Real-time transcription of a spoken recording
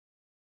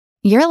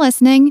You're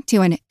listening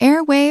to an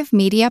Airwave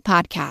Media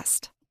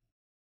Podcast.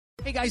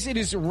 Hey guys, it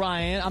is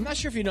Ryan. I'm not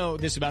sure if you know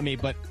this about me,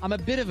 but I'm a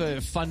bit of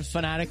a fun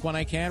fanatic when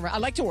I can. I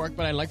like to work,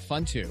 but I like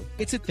fun too.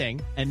 It's a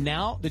thing. And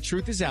now the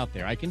truth is out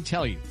there. I can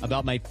tell you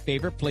about my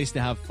favorite place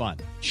to have fun.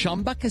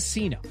 Chumba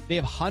Casino. They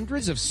have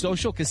hundreds of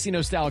social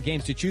casino style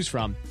games to choose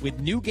from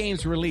with new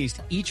games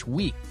released each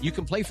week. You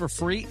can play for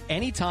free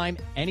anytime,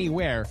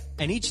 anywhere.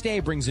 And each day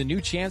brings a new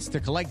chance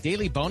to collect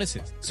daily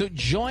bonuses. So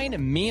join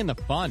me in the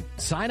fun.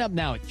 Sign up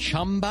now at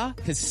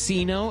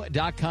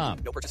ChumbaCasino.com.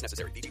 No purchase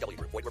necessary. VGW.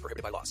 Void where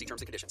prohibited by law. See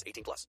terms and conditions.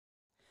 18+.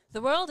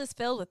 The world is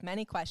filled with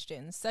many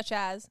questions, such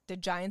as,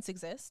 did giants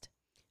exist?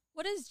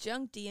 What is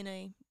junk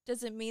DNA?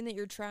 Does it mean that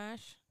you're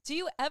trash? Do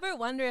you ever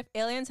wonder if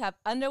aliens have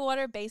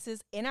underwater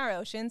bases in our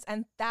oceans,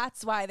 and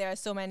that's why there are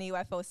so many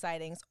UFO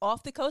sightings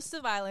off the coasts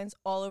of islands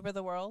all over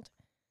the world?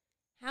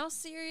 How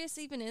serious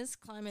even is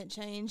climate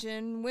change,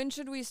 and when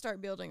should we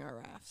start building our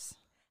rafts?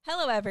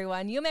 Hello,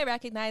 everyone. You may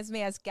recognize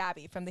me as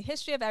Gabby from the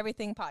History of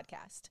Everything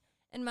podcast.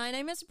 And my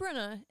name is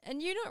Bruna,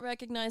 and you don't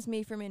recognize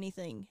me from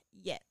anything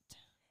yet.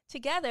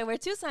 Together, we're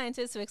two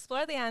scientists who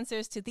explore the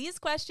answers to these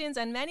questions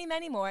and many,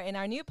 many more in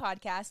our new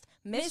podcast,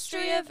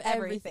 Mystery of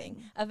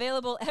Everything,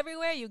 available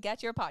everywhere you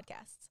get your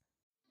podcasts.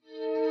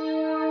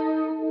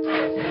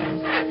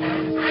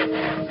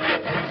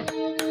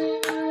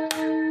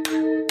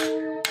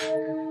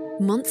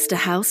 Monster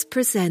House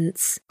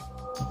presents.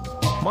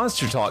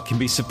 Monster Talk can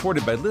be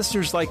supported by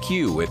listeners like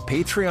you at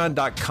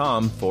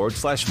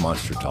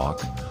patreon.com/Monster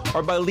Talk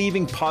or by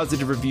leaving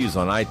positive reviews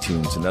on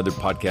iTunes and other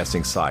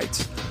podcasting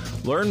sites.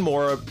 Learn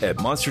more at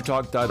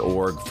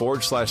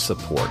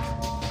monstertalk.org/support.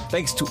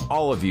 Thanks to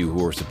all of you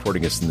who are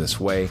supporting us in this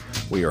way.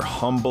 We are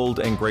humbled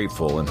and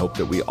grateful and hope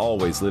that we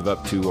always live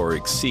up to or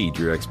exceed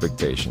your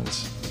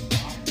expectations.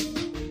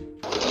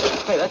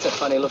 Hey, that's a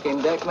funny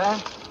looking deck, man.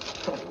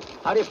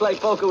 How do you play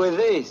poker with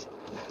these?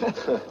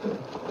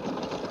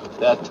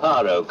 They're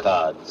tarot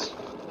cards.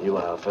 You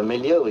are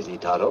familiar with the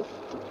tarot?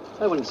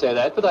 I wouldn't say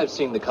that, but I've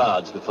seen the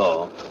cards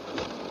before.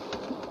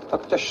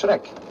 Dr.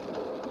 Schreck.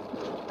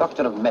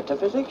 Doctor of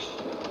metaphysics?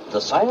 The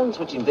science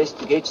which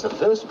investigates the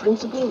first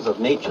principles of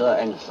nature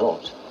and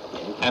thought.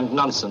 And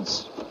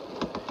nonsense.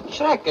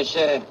 Schreck is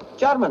a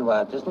German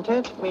word, isn't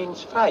it? It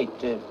means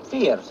fright,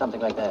 fear, something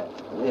like that.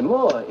 The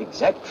more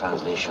exact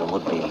translation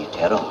would be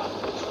terror.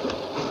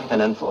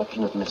 An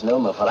unfortunate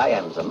misnomer, for I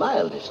am the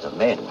mildest of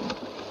men.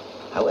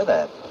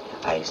 However,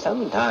 I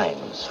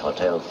sometimes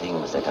foretell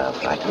things that are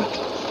frightening.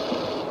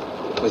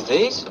 With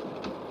these?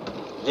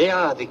 They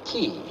are the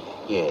key,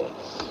 yes.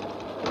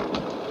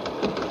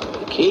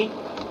 The key?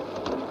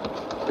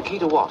 The key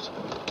to what?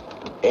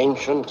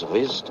 Ancient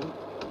wisdom.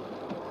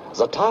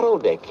 The tarot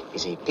deck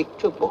is a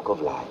picture book of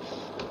life.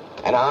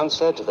 An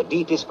answer to the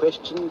deepest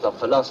questions of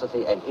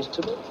philosophy and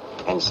history,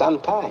 and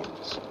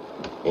sometimes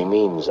a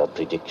means of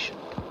prediction.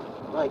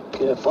 Like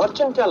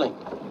fortune-telling?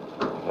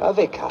 Of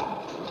a kind.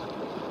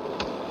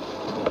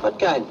 What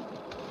kind?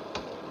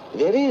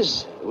 There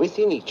is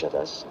within each of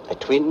us a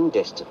twin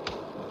destiny,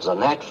 the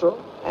natural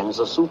and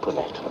the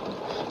supernatural.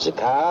 The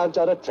cards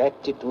are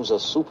attracted to the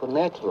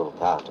supernatural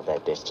part of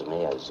that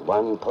destiny as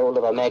one pole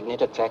of a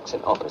magnet attracts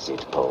an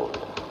opposite pole.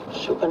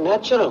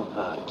 Supernatural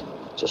part?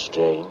 The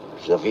strange,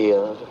 the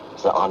weird,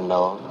 the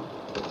unknown,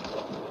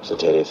 the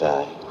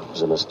terrifying,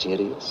 the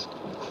mysterious.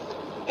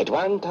 At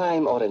one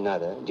time or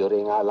another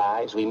during our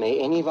lives, we may,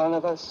 any one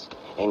of us,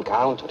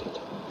 encounter it.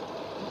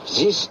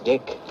 This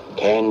deck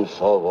can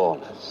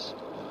forewarn us.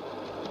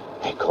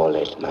 I call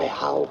it my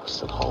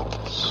house of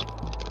horrors.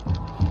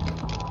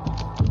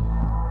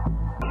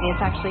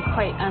 It's actually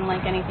quite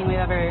unlike anything we've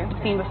ever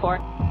seen before.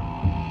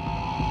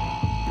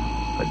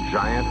 A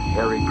giant,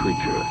 hairy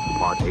creature,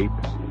 part ape,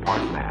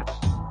 part man.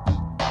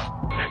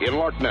 In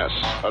Loch Ness,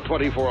 a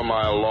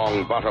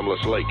 24-mile-long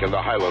bottomless lake in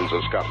the Highlands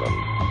of Scotland.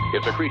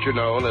 It's a creature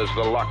known as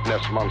the Loch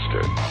Ness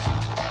Monster.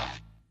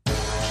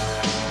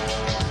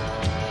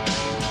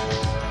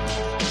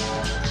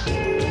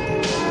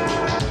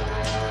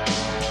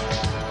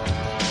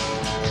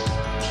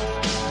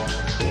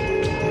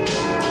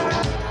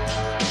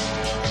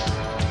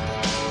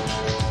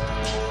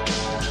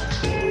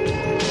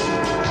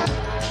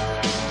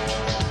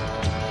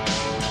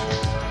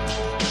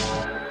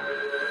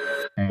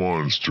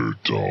 Monster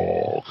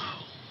Talk.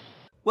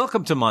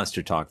 Welcome to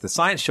Monster Talk, the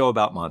science show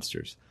about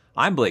monsters.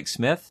 I'm Blake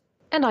Smith.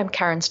 And I'm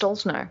Karen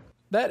Stolzno.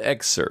 That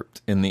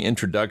excerpt in the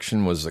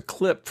introduction was a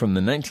clip from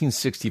the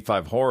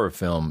 1965 horror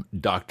film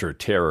Dr.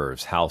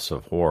 Terror's House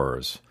of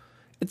Horrors.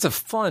 It's a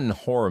fun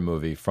horror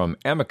movie from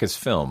Amicus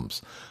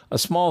Films, a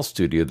small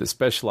studio that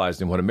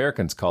specialized in what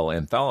Americans call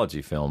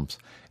anthology films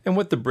and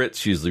what the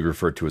Brits usually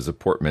refer to as a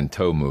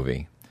portmanteau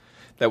movie.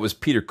 That was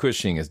Peter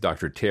Cushing as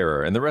Dr.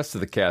 Terror, and the rest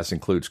of the cast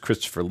includes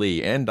Christopher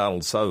Lee and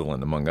Donald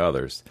Sutherland, among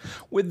others,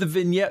 with the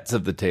vignettes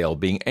of the tale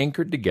being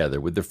anchored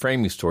together with the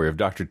framing story of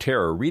Dr.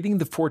 Terror reading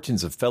the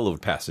fortunes of fellow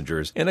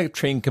passengers in a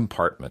train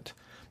compartment.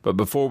 But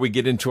before we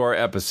get into our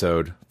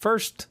episode,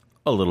 first,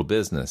 a little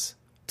business.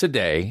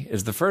 Today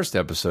is the first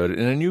episode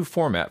in a new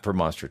format for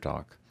Monster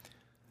Talk.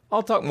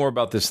 I'll talk more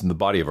about this in the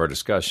body of our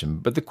discussion,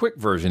 but the quick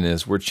version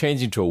is we're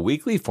changing to a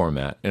weekly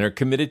format and are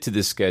committed to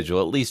this schedule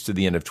at least to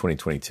the end of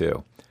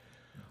 2022.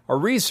 Our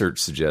research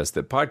suggests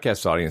that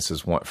podcast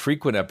audiences want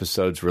frequent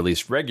episodes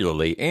released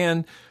regularly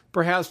and,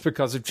 perhaps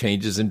because of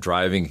changes in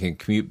driving and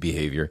commute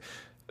behavior,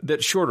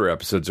 that shorter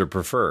episodes are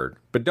preferred.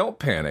 But don't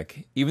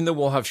panic. Even though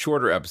we'll have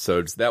shorter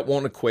episodes, that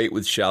won't equate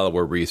with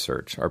shallower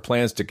research. Our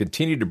plan is to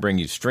continue to bring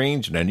you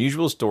strange and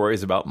unusual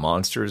stories about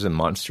monsters and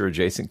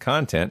monster-adjacent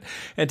content,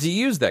 and to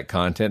use that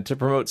content to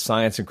promote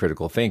science and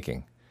critical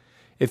thinking.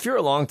 If you're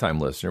a longtime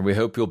listener, we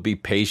hope you'll be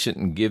patient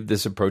and give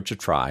this approach a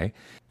try.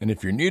 And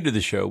if you're new to the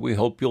show, we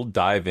hope you'll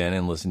dive in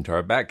and listen to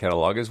our back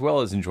catalog as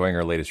well as enjoying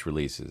our latest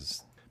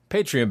releases.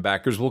 Patreon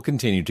backers will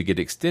continue to get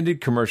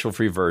extended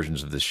commercial-free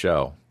versions of this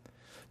show.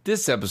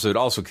 This episode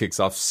also kicks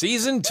off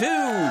Season 2!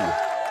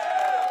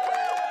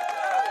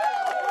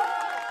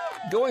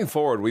 Going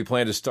forward, we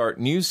plan to start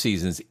new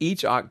seasons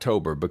each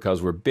October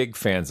because we're big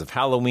fans of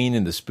Halloween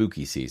and the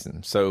spooky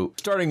season. So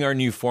starting our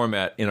new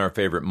format in our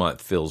favorite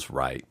month feels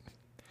right.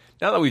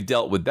 Now that we've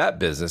dealt with that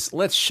business,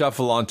 let's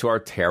shuffle on to our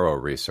tarot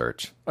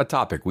research, a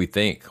topic we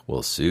think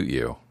will suit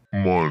you.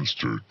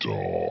 Monster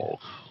Talk.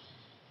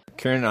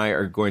 Karen and I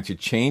are going to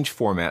change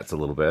formats a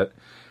little bit.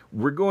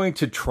 We're going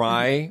to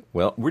try,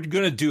 we're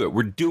going to do it.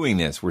 We're doing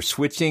this. We're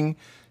switching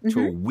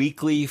to a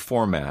weekly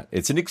format.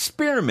 It's an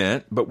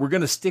experiment, but we're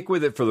going to stick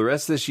with it for the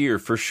rest of this year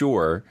for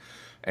sure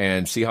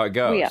and see how it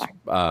goes. We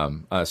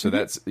are. So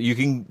that's, you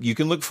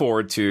can look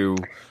forward to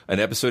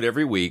an episode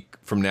every week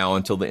from now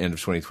until the end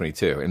of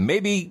 2022 and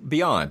maybe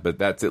beyond, but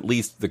that's at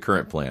least the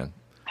current plan.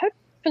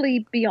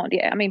 Hopefully beyond.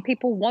 Yeah. I mean,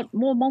 people want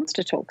more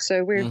Monster Talk,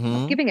 so we're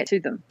giving it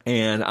to them.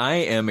 And I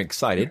am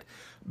excited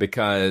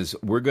because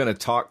we're going to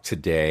talk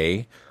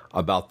today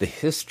about the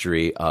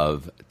history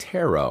of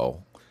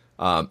tarot.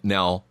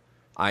 Now,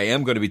 I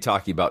am going to be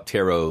talking about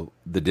tarot,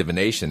 the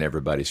divination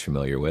everybody's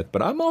familiar with,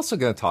 but I'm also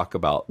going to talk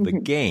about the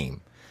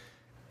game.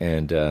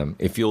 And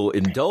if you'll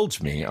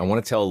indulge me, I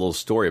want to tell a little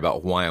story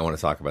about why I want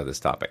to talk about this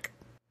topic.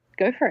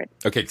 Go for it.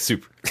 Okay,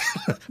 super.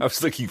 I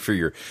was looking for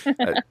your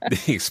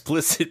the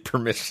explicit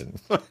permission.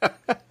 All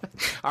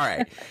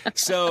right.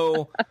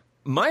 So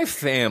my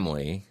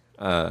family,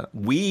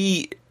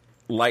 we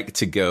like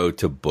to go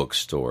to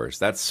bookstores.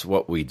 That's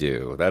what we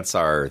do. That's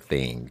our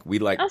thing. We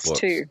like us books.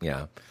 Too.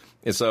 Yeah.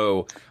 And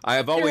so I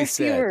have always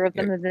said there are fewer of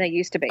them than there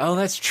used to be. Oh,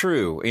 that's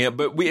true. Yeah,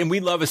 but we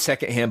love a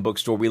secondhand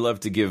bookstore. We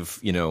love to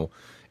give,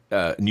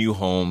 new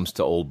homes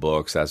to old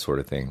books, that sort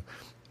of thing.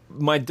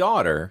 My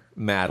daughter,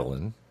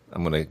 Madeline,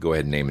 I'm going to go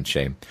ahead and name and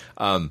shame.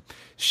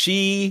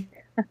 She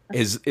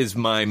is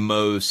my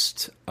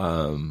most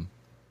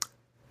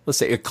let's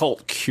say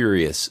occult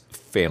curious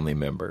family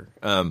member.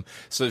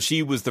 So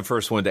she was the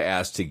first one to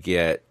ask to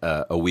get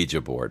a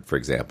Ouija board, for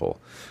example.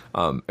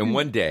 And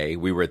one day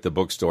we were at the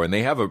bookstore, and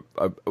they have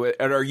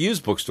at our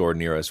used bookstore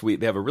near us,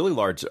 they have a really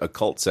large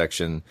occult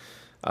section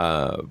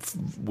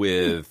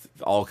with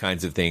all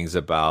kinds of things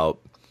about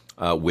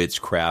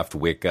witchcraft,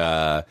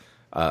 Wicca,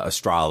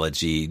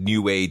 astrology,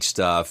 New Age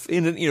stuff.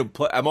 And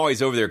I'm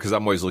always over there because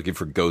I'm always looking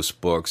for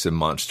ghost books and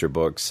monster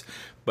books.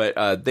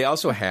 But they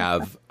also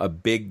have a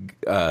big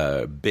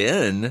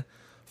bin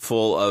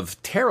full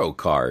of tarot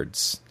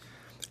cards.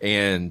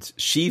 And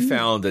she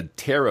found a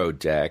tarot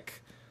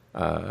deck,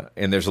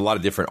 and there's a lot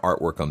of different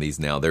artwork on these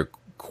now.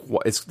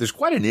 There's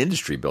quite an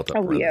industry built up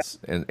around this.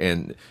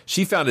 And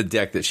she found a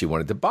deck that she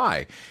wanted to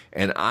buy.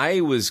 And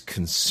I was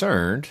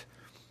concerned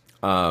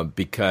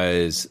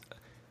because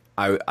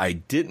I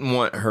didn't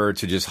want her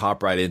to just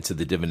hop right into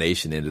the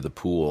divination into the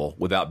pool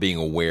without being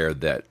aware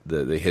that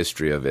the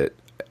history of it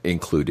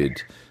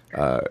included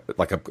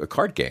like a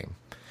card game.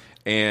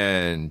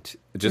 And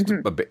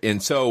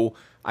and so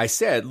I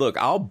said, look,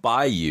 I'll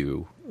buy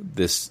you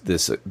this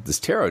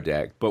tarot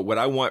deck, but what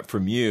I want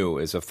from you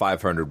is a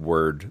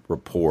 500-word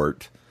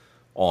report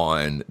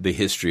on the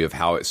history of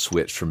how it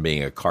switched from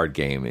being a card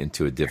game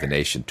into a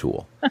divination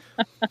tool.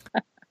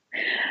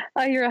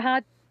 Oh, you're a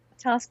hard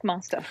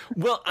taskmaster.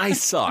 Well, I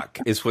suck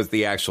is what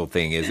the actual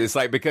thing is. It's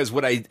like, because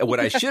what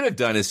I should have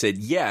done is said,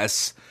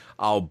 yes,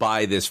 I'll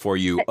buy this for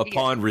you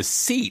upon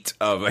receipt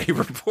of a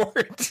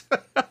report.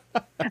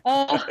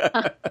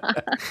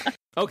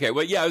 Okay,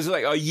 well, yeah, it was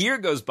like a year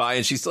goes by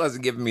and she still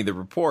hasn't given me the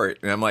report.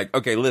 And I'm like,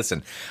 okay,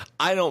 listen,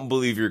 I don't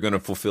believe you're going to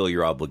fulfill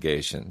your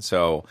obligation.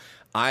 So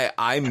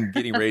I'm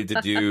getting ready to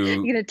do... You're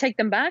going to take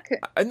them back?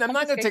 I'm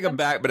not going to take them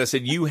back, but I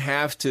said, you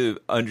have to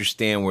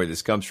understand where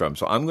this comes from.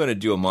 So I'm going to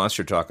do a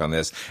Monster Talk on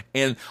this.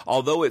 And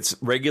although it's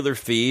regular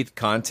feed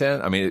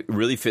content, I mean, it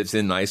really fits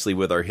in nicely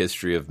with our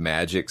History of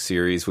Magic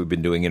series we've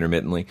been doing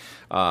intermittently.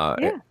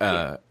 But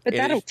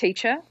that'll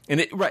teach her.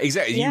 Right,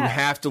 exactly. Yeah. You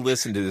have to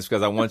listen to this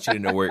because I want you to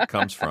know where it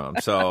comes from.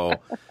 So...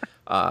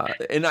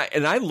 And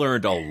I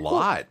learned a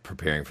lot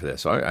preparing for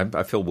this. So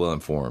I feel well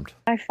informed.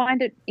 I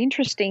find it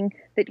interesting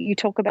that you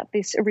talk about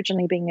this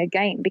originally being a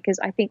game, because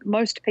I think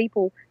most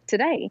people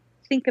today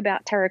think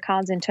about tarot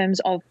cards in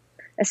terms of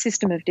a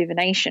system of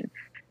divination,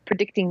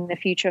 predicting the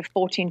future,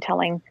 fortune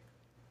telling.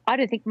 I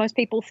don't think most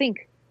people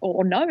think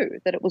or know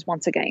that it was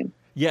once a game.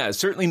 Yeah,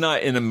 certainly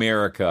not in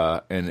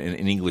America and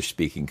in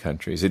English-speaking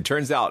countries. It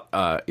turns out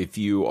if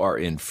you are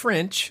in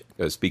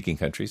French-speaking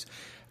countries,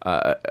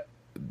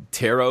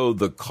 Tarot,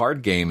 the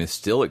card game, is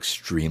still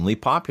extremely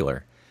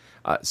popular.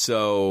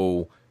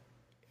 So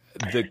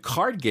the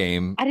card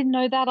game... I didn't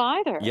know that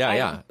either.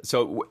 Yeah.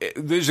 So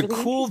there's a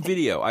cool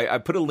video. I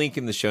put a link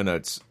in the show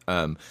notes.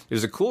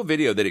 There's a cool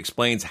video that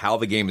explains how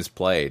the game is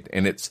played.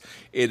 And it's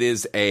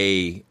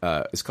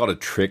called a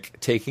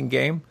trick-taking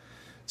game.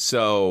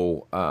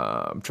 So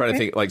I'm trying to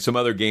think, like some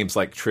other games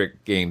like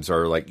trick games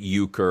are like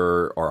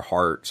euchre or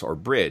hearts or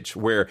bridge,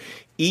 where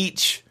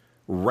each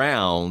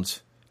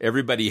round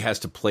everybody has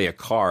to play a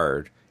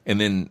card,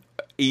 and then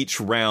each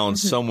round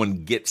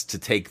someone gets to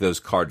take those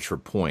cards for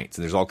points.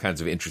 And there's all kinds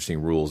of interesting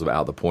rules about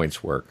how the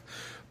points work.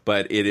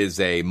 But it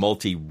is a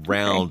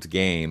multi-round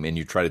game, and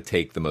you try to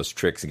take the most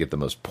tricks and get the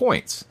most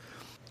points.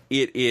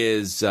 It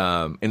is,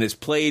 and it's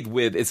played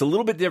with. It's a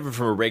little bit different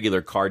from a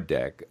regular card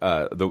deck,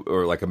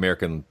 or like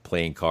American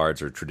playing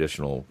cards or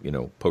traditional,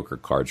 poker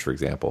cards, for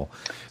example.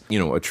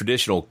 A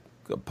traditional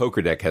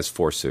poker deck has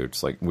 4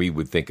 suits. Like we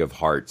would think of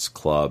hearts,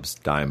 clubs,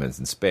 diamonds,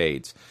 and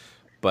spades.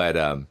 But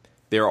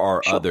there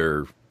are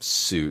other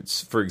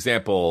suits. For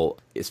example,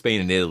 Spain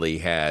and Italy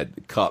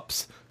had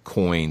cups,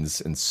 coins,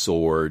 and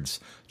swords.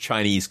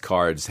 Chinese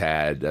cards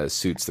had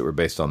suits that were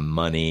based on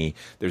money.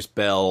 There's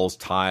bells,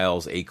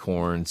 tiles,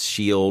 acorns,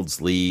 shields,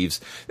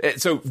 leaves.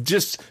 So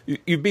just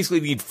you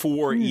basically need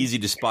 4 easy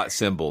to spot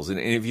symbols. And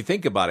if you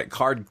think about it,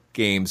 card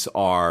games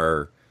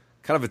are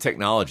kind of a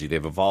technology.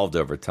 They've evolved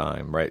over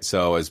time, right?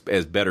 So as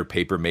better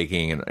paper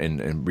making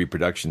and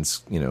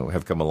reproductions,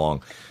 have come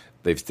along,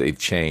 they've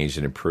changed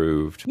and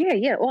improved.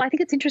 Yeah. Well, I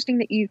think it's interesting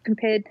that you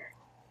compared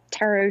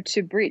tarot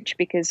to bridge,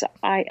 because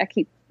I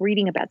keep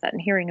reading about that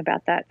and hearing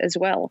about that as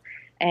well.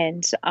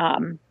 And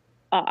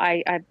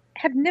I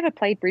have never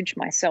played bridge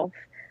myself.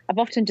 I've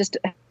often just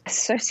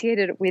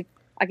associated it with,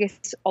 I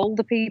guess,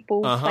 older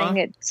people playing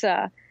it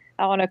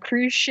on a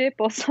cruise ship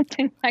or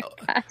something like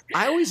that.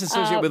 I always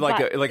associate it with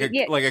like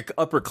a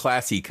upper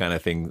classy kind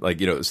of thing,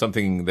 like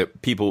something that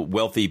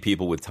wealthy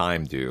people with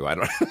time do. I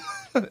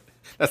don't.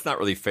 That's not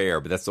really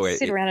fair, but that's the way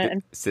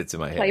it sits in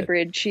my head. Play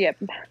bridge, yep.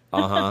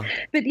 But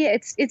yeah,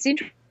 it's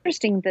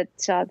interesting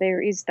that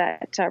there is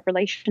that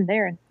relation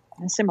there and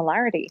a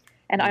similarity.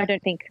 And I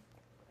don't think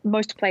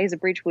most players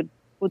of bridge would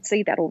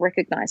see that or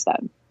recognize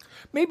that.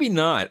 Maybe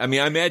not. I mean,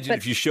 I imagine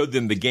if you showed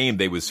them the game,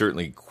 they would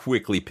certainly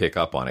quickly pick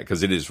up on it,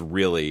 because it is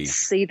really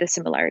see the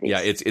similarities. Yeah,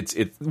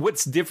 it's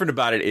what's different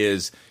about it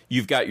is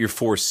you've got your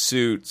 4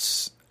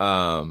 suits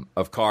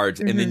of cards,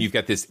 and then you've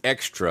got this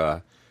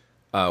extra,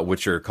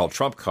 which are called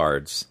trump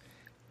cards,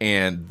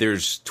 and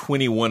there's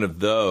 21 of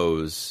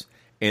those,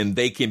 and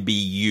they can be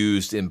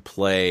used in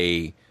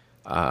play.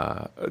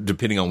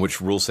 Depending on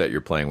which rule set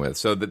you're playing with.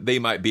 So that they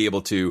might be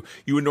able to,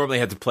 you would normally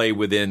have to play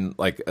within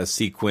like a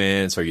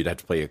sequence, or you'd have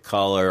to play a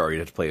color, or you'd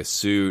have to play a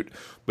suit,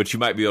 but you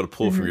might be able to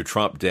pull from your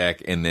trump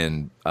deck, and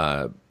then,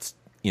 and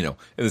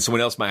then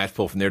someone else might have to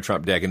pull from their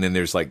trump deck, and then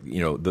there's like,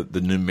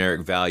 the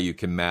numeric value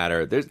can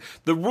matter. There's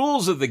the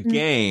rules of the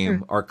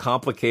game are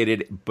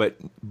complicated, but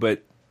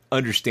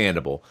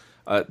understandable.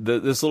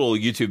 This little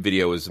YouTube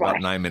video was about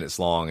 9 minutes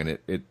long, and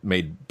it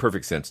made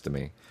perfect sense to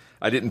me.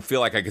 I didn't feel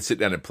like I could sit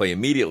down and play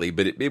immediately,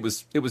 but it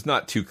was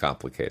not too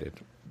complicated.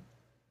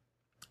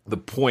 The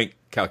point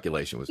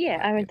calculation was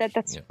I mean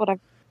that's what I've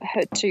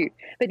heard too.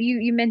 But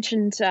you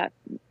mentioned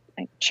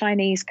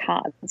Chinese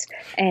cards,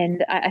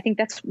 and I think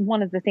that's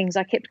one of the things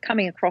I kept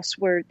coming across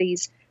were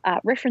these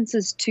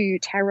references to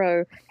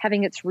tarot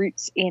having its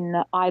roots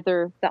in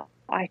either the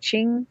I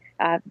Ching,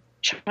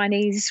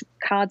 Chinese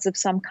cards of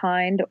some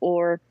kind,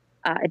 or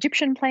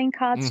Egyptian playing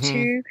cards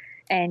too.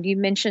 And you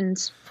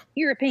mentioned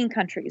European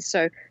countries,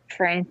 so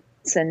France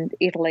and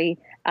Italy.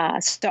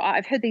 So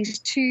I've heard these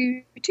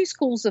two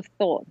schools of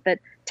thought that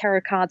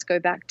tarot cards go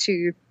back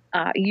to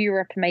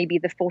Europe, maybe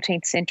the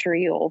 14th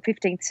century or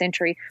 15th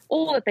century,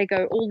 or that they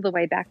go all the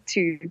way back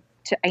to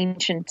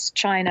ancient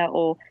China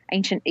or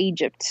ancient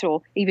Egypt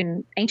or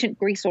even ancient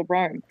Greece or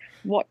Rome.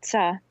 What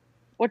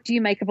do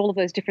you make of all of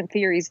those different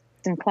theories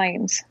and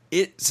claims?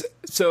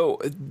 So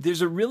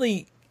there's a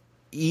really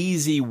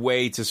easy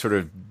way to sort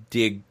of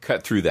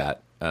cut through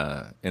that,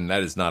 and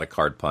that is not a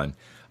card pun.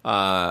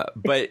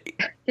 But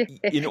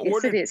in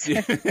order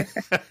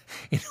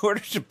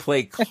to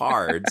play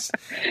cards,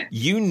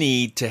 you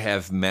need to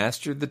have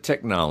mastered the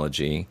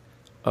technology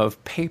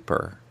of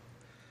paper.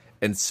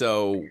 And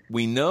so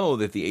we know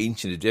that the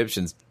ancient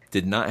Egyptians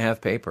did not have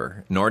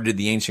paper, nor did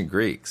the ancient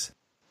Greeks.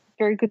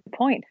 Very good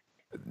point.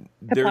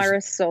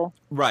 Papyrus.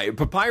 Right.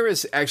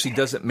 Papyrus actually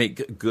doesn't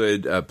make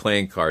good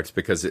playing cards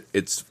because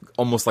it's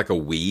almost like a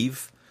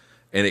weave,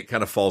 and it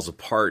kind of falls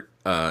apart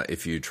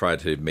if you try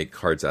to make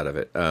cards out of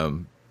it.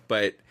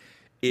 But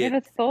never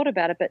thought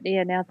about it, but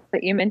yeah, now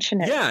that you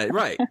mention it. Yeah,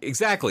 right.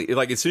 Exactly.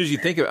 Like as soon as you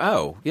think of,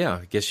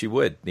 I guess you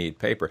would need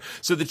paper.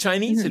 So the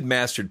Chinese had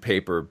mastered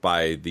paper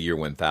by the year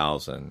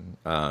 1000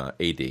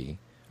 AD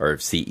or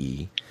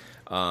CE.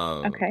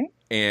 Okay.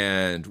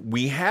 And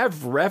we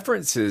have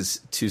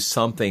references to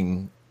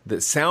something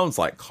that sounds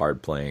like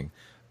card playing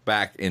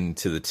back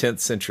into the 10th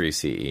century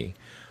CE.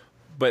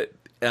 But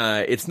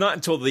it's not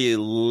until the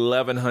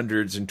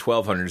 1100s and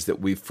 1200s that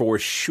we for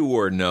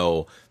sure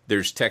know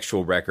there's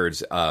textual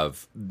records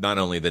of not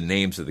only the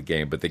names of the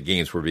game, but the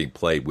games were being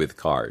played with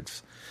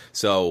cards.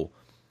 So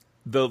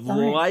the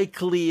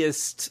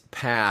likeliest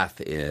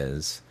path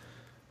is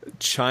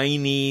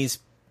Chinese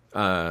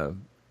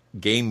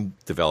game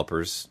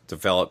developers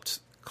developed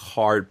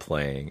card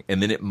playing,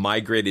 and then it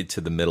migrated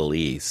to the Middle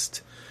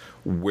East,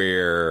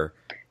 where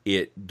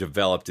it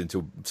developed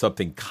into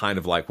something kind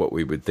of like what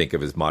we would think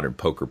of as modern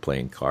poker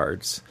playing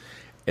cards.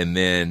 And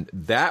then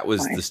that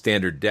was the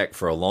standard deck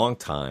for a long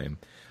time.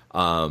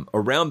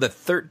 Around the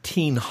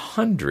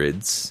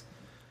 1300s,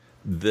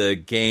 the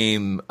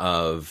game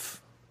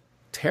of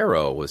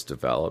tarot was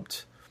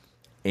developed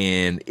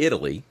in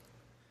Italy,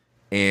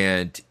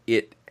 and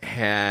it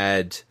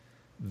had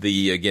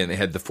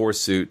the four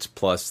suits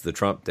plus the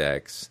trump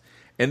decks,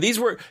 and these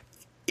were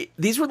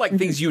like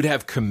things you would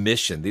have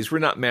commissioned. These were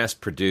not mass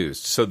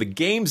produced, so the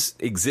games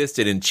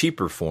existed in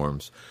cheaper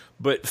forms,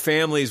 but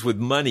families with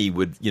money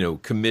would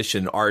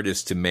commission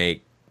artists to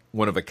make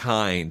one of a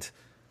kind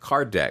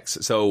card decks.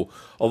 So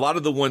a lot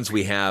of the ones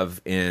we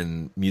have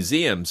in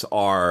museums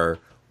are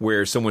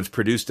where someone's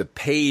produced a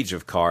page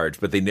of cards,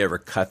 but they never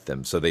cut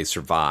them, so they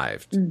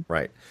survived,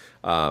 right?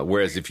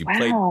 Whereas if you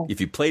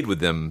played with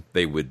them,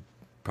 they would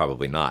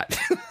probably not.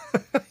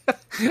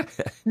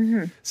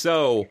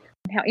 So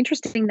how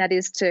interesting that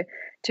is to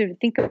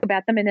think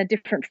about them in a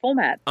different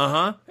format.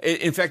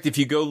 In fact, if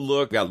you go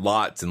look, got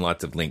lots and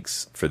lots of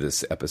links for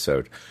this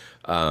episode.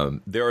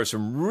 There are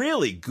some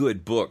really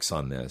good books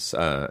on this.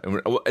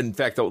 In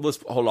fact, let's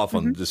hold off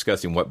on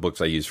discussing what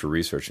books I used for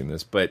researching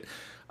this. But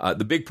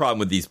the big problem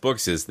with these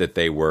books is that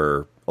they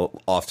were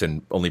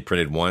often only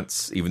printed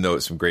once, even though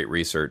it's some great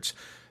research.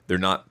 They're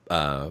not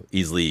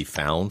easily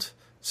found.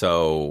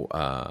 So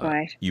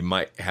you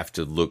might have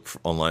to look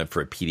online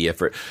for a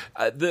PDF.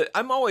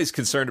 I'm always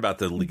concerned about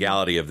the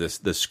legality of the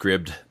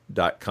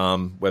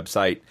Scribd.com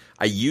website.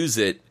 I use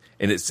it,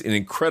 and it's an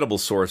incredible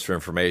source for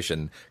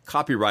information.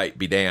 Copyright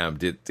be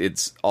damned.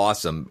 It's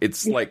awesome.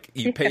 It's like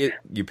you pay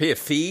a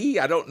fee.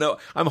 I don't know.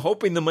 I'm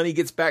hoping the money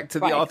gets back to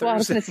the authors. Well, I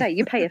was going to say,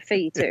 you pay a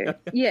fee too.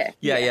 Yeah.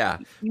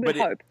 You would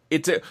hope.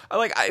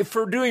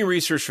 For doing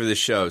research for this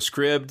show,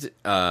 Scribd,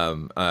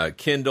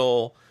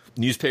 Kindle,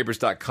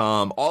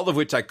 newspapers.com, all of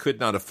which I could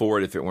not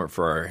afford if it weren't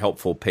for our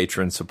helpful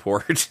patron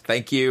support.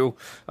 Thank you.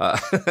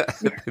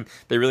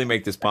 They really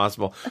make this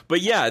possible.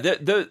 But yeah,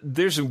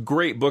 there's some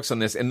great books on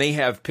this, and they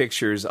have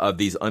pictures of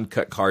these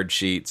uncut card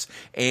sheets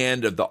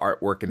and of the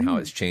artwork and how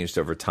it's changed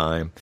over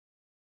time.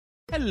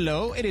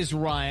 Hello, it is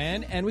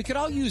Ryan, and we could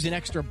all use an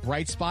extra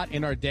bright spot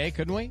in our day,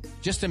 couldn't we?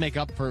 Just to make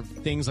up for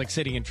things like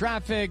sitting in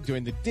traffic,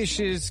 doing the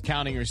dishes,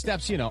 counting your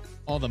steps,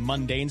 all the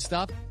mundane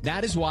stuff.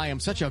 That is why I'm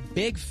such a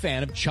big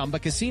fan of Chumba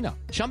Casino.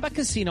 Chumba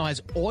Casino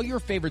has all your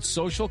favorite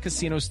social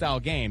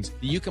casino-style games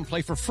that you can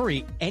play for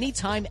free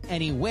anytime,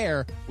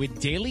 anywhere with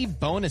daily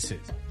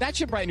bonuses. That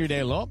should brighten your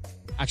day a little.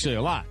 Actually,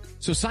 a lot.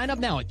 So sign up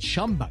now at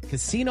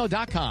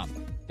ChumbaCasino.com.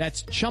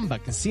 That's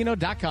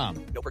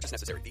ChumbaCasino.com. No purchase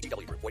necessary.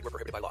 VGW Group. Void where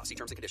prohibited by law. See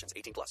terms and conditions.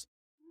 18+.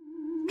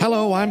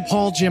 Hello, I'm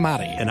Paul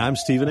Giamatti. And I'm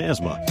Stephen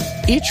Asma.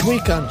 Each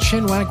week on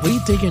Chinwag, we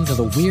dig into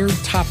the weird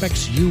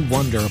topics you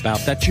wonder about,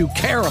 that you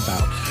care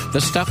about. The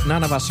stuff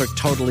none of us are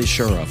totally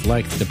sure of,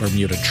 like the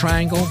Bermuda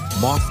Triangle,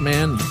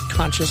 Mothman,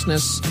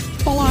 consciousness,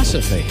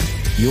 philosophy,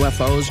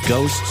 UFOs,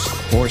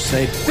 ghosts, or,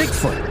 say,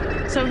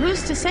 Bigfoot. So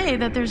who's to say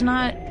that there's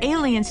not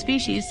alien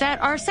species that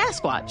are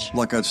Sasquatch?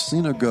 Like I'd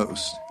seen a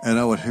ghost, and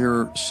I would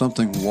hear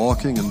something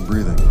walking and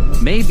breathing.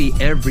 Maybe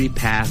every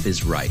path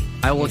is right.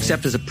 I will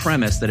accept as a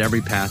premise that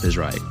every path is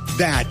right.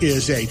 That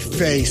is a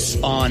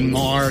face on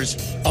Mars.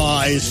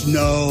 Eyes,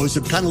 nose.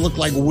 It kind of looked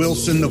like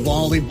Wilson, the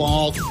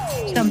volleyball.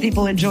 Some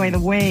people enjoy the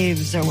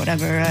waves or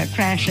whatever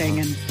crashing,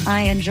 and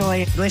I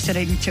enjoy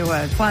listening to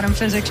a quantum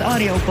physics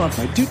audiobook.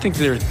 I do think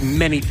there are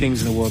many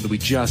things in the world that we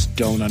just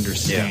don't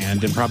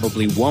understand and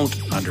probably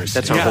won't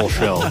understand. That's our whole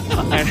show.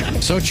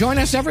 So join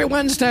us every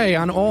Wednesday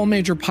on all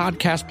major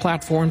podcast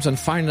platforms and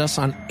find us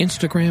on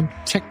Instagram,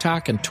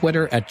 TikTok, and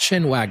Twitter at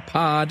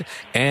ChinwagPod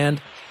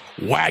and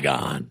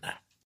Wagon.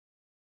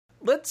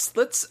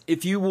 Let's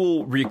if you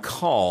will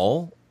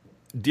recall,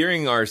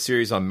 during our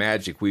series on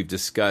magic, we've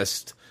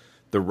discussed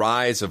the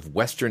rise of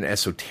Western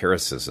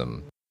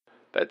esotericism.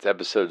 That's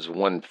episodes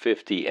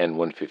 150 and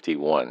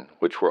 151,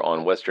 which were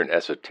on Western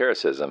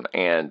esotericism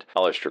and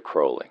Aleister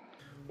Crowley,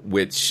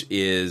 which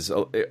is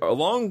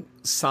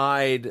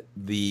alongside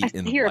the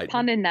I hear a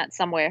pun in that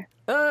somewhere.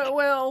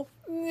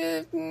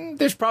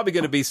 There's probably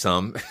going to be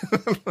some.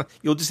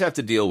 You'll just have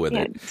to deal with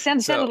it.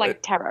 Sounded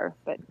like tarot,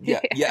 but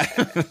yeah.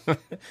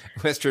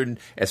 Western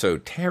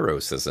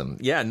esotericism.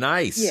 Yeah,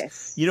 nice.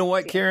 Yes. You know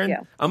what, Karen?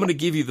 I'm going to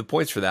give you the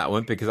points for that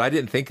one because I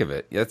didn't think of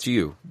it. That's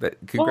you.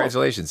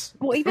 Congratulations.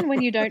 Well, even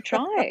when you don't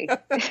try.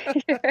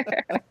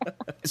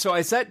 So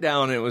I sat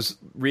down and was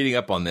reading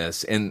up on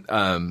this, and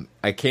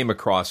I came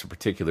across a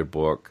particular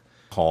book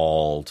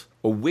called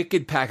A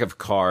Wicked Pack of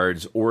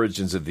Cards,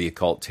 Origins of the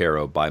Occult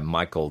Tarot by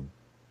Michael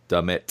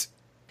Dummett,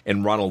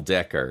 and Ronald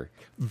Decker.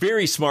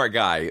 Very smart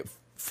guy,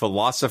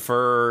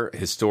 philosopher,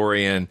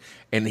 historian,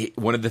 and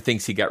one of the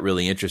things he got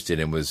really interested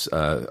in was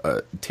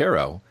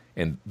tarot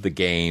and the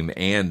game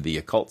and the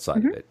occult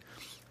side of it.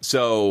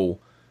 So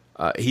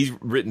he's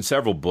written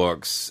several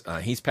books.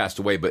 He's passed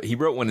away, but he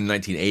wrote one in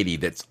 1980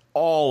 that's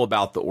all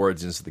about the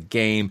origins of the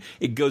game.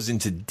 It goes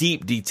into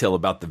deep detail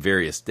about the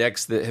various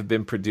decks that have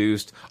been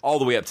produced all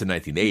the way up to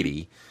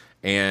 1980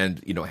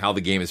 and, how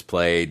the game is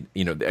played.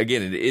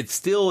 Again, it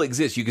still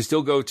exists. You can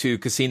still go to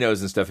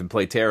casinos and stuff and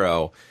play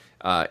tarot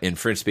in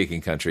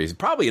French-speaking countries,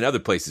 probably in other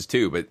places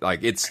too, but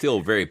it's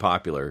still very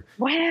popular.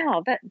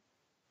 Wow,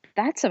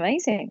 that's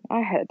amazing.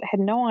 I had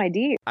no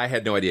idea. I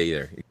had no idea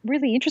either.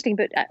 Really interesting,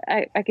 but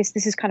I guess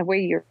this is kind of where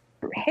you're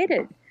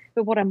headed.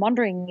 But what I'm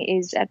wondering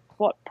is, at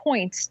what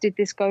point did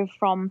this go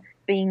from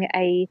being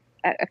a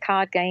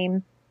card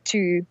game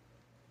to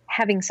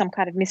having some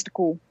kind of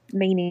mystical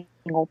meaning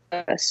or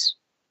purpose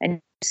and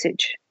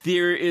usage?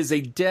 There is a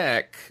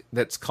deck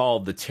that's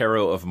called the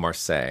Tarot of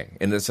Marseille,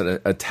 and it's an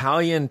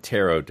Italian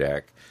tarot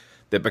deck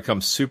that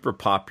becomes super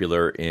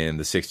popular in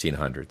the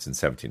 1600s and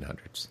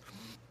 1700s.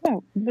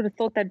 Oh, I would have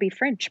thought that'd be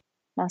French.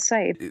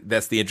 Marseille.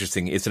 That's the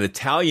interesting. It's an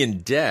Italian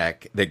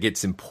deck that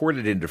gets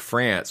imported into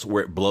France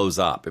where it blows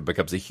up. It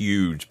becomes a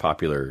huge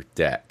popular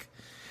deck.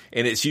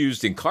 And it's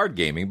used in card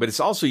gaming, but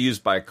it's also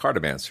used by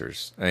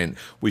cartomancers. And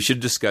we should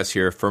discuss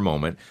here for a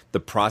moment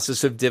the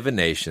process of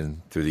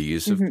divination through the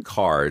use of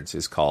cards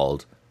is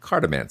called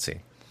cartomancy.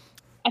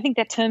 I think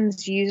that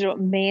term's used, or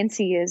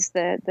mancy is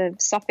the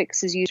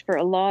suffix is used for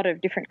a lot of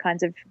different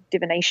kinds of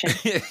divination,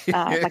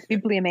 like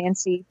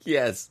bibliomancy.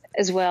 Yes.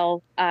 As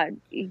well.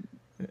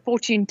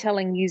 Fortune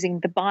telling using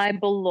the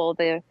Bible or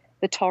the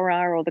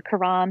Torah or the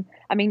Quran.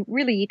 I mean,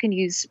 really, you can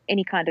use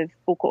any kind of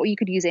book, or you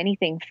could use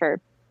anything for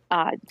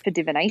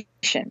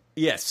divination.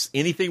 Yes,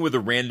 anything with a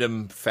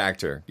random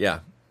factor. Yeah.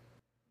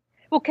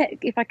 Well,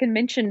 if I can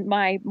mention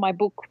my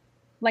book,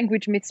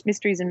 Language, Myths,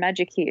 Mysteries, and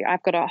Magic here,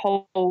 I've got a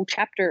whole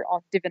chapter on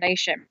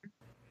divination.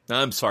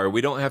 I'm sorry, we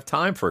don't have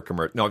time for a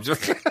commercial. No, I'm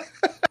just.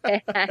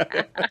 That's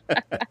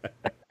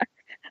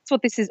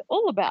what this is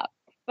all about.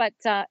 But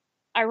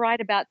I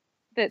write about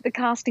the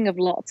casting of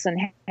lots and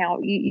how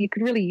you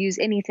could really use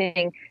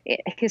anything.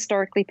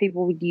 Historically,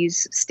 people would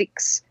use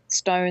sticks,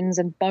 stones,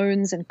 and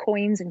bones and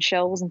coins and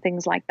shells and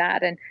things like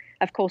that. And,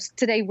 of course,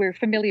 today we're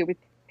familiar with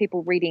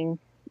people reading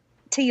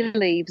tea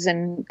leaves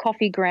and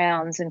coffee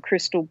grounds and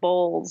crystal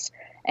balls.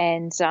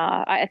 And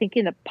I think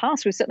in the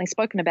past we've certainly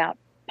spoken about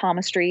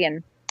palmistry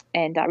and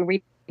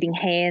reading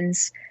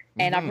hands.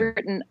 And I've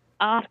written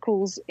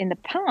articles in the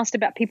past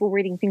about people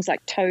reading things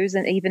like toes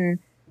and even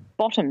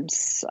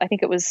bottoms. I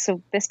think it was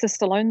Sylvester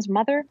Stallone's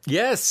mother.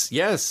 Yes.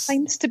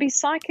 Claims to be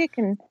psychic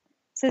and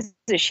says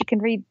that she can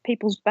read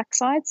people's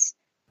backsides.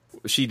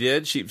 She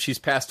did. She's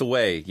passed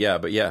away. Yeah,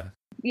 but yeah.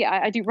 Yeah,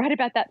 I do write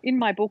about that in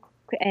my book.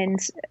 And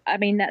I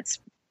mean, that's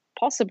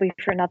possibly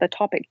for another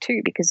topic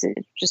too, because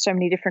there's just so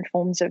many different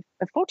forms of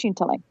fortune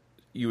telling.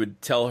 You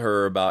would tell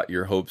her about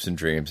your hopes and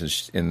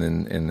dreams, and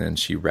then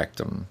she wrecked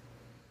them.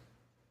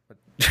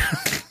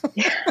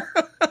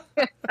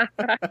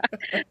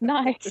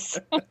 Nice.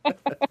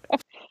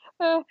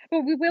 Well,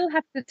 we will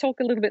have to talk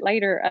a little bit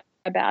later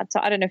about,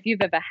 I don't know if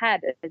you've ever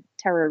had a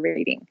tarot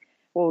reading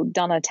or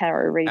done a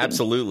tarot reading.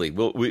 Absolutely.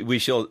 Well, we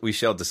shall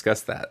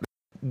discuss that.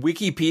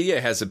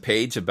 Wikipedia has a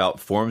page about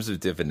forms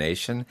of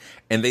divination,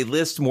 and they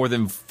list more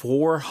than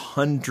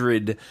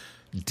 400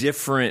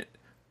 different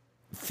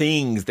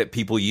things that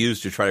people use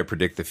to try to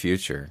predict the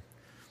future.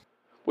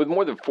 With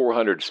more than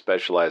 400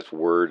 specialized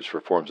words for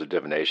forms of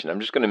divination, I'm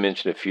just going to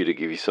mention a few to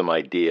give you some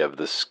idea of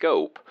the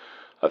scope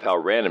of how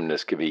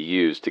randomness can be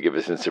used to give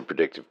a sense of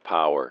predictive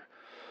power.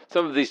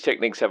 Some of these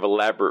techniques have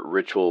elaborate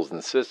rituals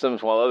and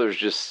systems, while others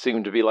just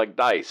seem to be like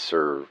dice,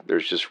 or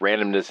there's just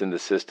randomness in the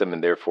system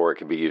and therefore it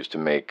can be used to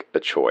make a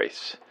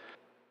choice.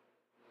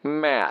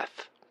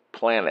 Math,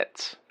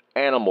 planets,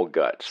 animal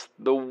guts,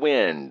 the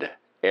wind,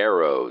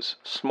 arrows,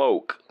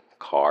 smoke,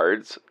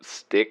 cards,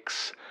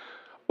 sticks,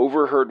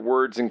 overheard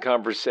words and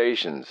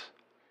conversations,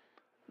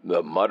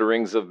 the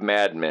mutterings of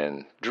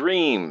madmen,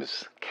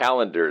 dreams,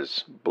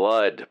 calendars,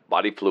 blood,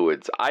 body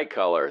fluids, eye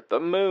color, the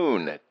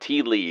moon,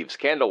 tea leaves,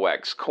 candle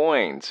wax,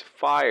 coins,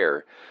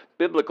 fire,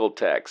 biblical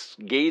texts,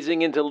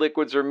 gazing into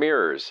liquids or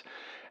mirrors,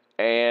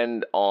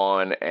 and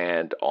on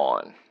and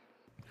on.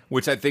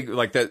 Which I think,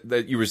 like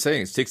that you were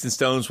saying, sticks and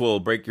stones will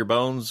break your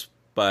bones,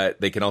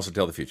 but they can also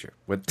tell the future.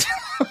 What?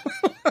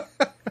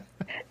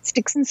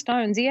 Sticks and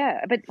stones,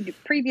 yeah. But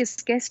previous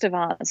guest of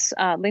ours,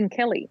 Lynn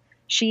Kelly,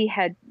 she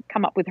had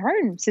come up with her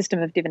own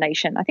system of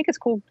divination. I think it's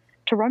called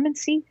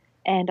taromancy,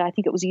 and I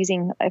think it was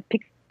using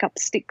pick up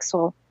sticks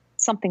or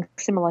something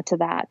similar to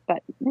that.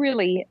 But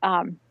really,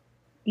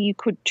 you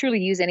could truly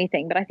use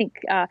anything. But I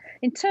think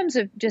in terms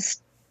of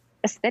just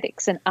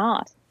aesthetics and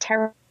art,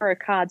 tarot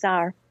cards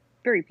are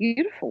very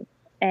beautiful.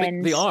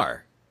 And they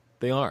are.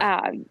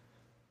 You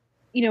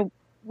know,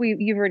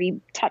 you've already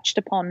touched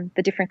upon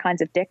the different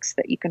kinds of decks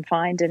that you can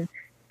find, and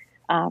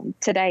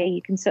today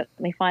you can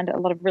certainly find a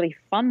lot of really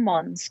fun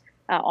ones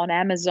on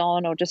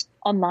Amazon or just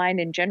online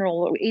in general,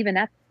 or even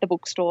at the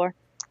bookstore.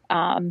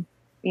 I've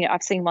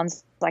seen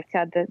ones like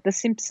the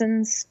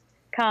Simpsons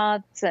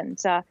cards and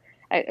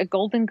a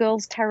Golden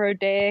Girls tarot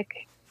deck,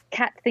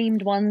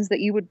 cat-themed ones that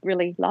you would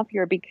really love.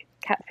 You're a big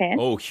cat fan.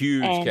 Oh,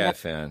 huge cat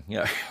fan.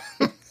 Yeah.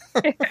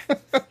 But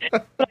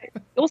I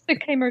also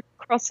came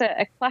across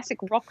a classic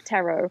rock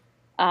tarot,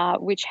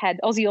 which had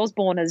Ozzy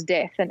Osbourne as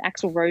Death and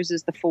Axl Rose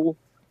as the Fool.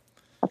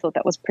 I thought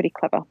that was pretty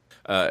clever.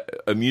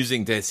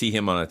 Amusing to see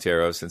him on a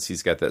tarot, since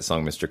he's got that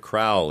song Mr.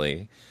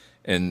 Crowley,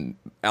 and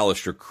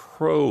Aleister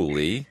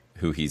Crowley,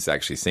 who he's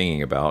actually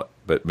singing about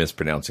but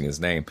mispronouncing his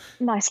name.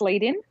 Nice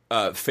lead in.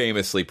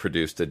 Famously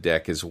produced a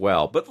deck as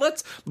well. But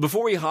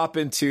before we hop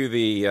into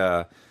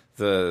the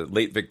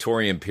late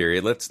Victorian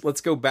period,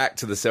 let's go back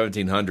to the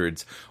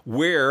 1700s,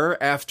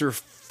 where after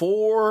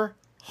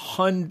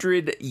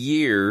 400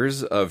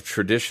 years of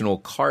traditional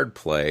card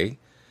play,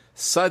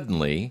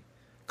 suddenly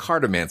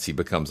cartomancy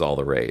becomes all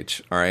the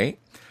rage. All right.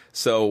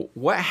 So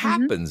what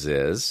happens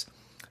is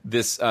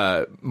this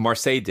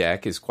Marseille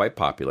deck is quite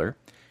popular,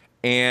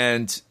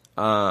 and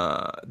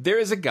there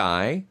is a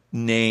guy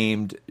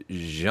named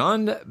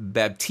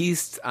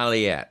Jean-Baptiste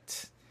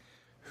Alliette,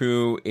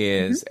 who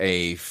is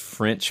a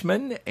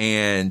Frenchman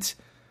and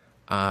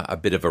a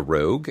bit of a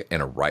rogue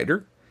and a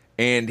writer.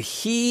 And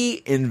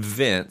he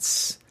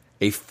invents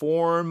a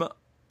form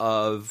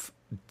of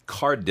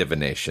card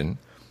divination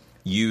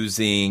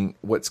using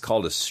what's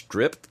called a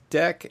stripped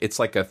deck. It's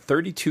like a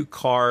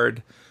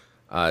 32-card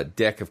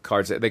deck of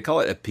cards. They call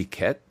it a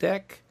piquet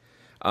deck.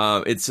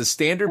 It's a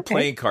standard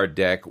playing card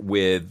deck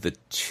with the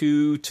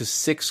 2 to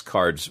 6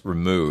 cards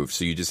removed.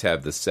 So you just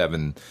have the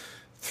 7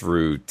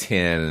 through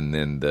 10 and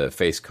then the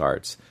face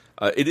cards.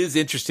 It is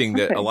interesting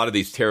that a lot of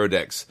these tarot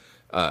decks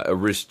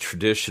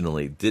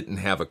traditionally didn't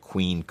have a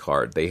queen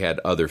card. They had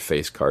other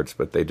face cards,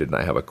 but they did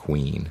not have a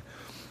queen.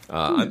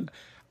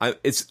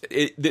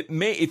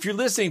 If you're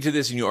listening to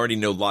this and you already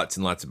know lots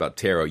and lots about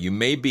tarot, you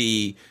may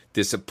be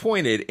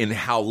disappointed in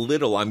how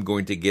little I'm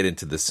going to get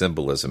into the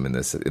symbolism in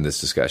this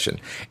discussion.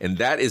 And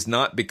that is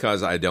not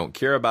because I don't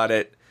care about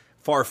it.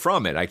 Far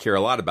from it. I care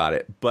a lot about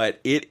it, but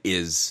it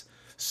is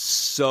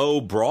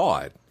so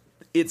broad.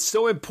 It's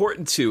so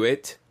important to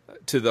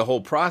the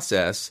whole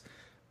process,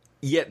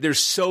 yet there's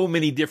so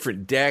many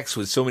different decks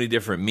with so many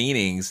different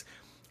meanings.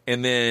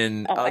 And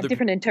then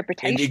different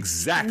interpretations.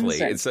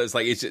 Exactly. It's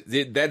like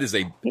that is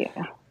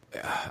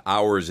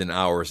hours and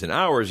hours and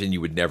hours, and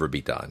you would never be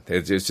done.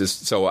 It's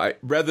just so.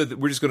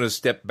 We're just going to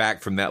step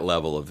back from that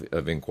level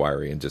of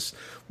inquiry and just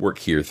work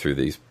here through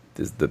the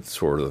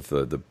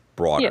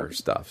broader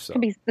stuff. So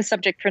can be the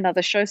subject for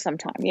another show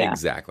sometime. Yeah,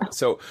 exactly.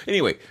 So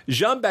anyway,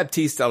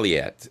 Jean-Baptiste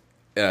Alliette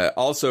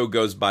also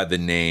goes by the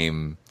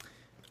name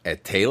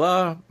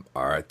Attila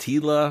or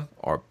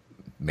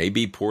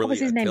maybe poorly. Was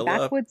his name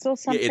backwards or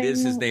something? Yeah, it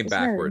is his name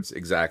backwards.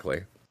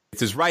 Exactly.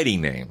 It's his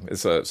writing name.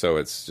 So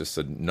it's just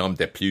a nom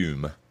de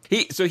plume.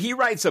 He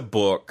writes a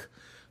book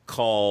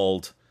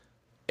called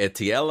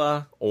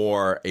Etiella,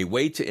 or A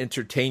Way to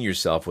Entertain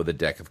Yourself with a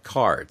Deck of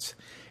Cards.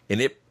 And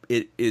it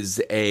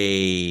is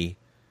a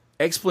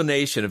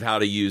explanation of how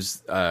to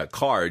use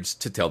cards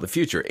to tell the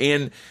future.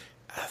 And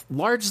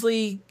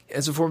largely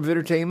as a form of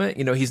entertainment,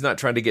 he's not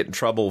trying to get in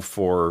trouble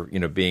for,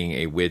 being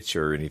a witch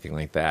or anything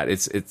like that.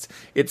 It's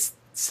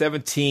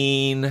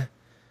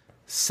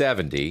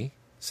 1770,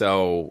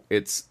 so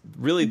it's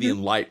really the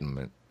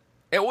Enlightenment.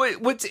 And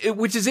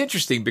which is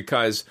interesting,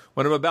 because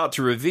what I'm about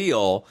to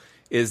reveal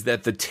is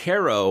that the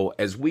tarot,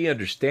 as we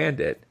understand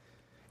it,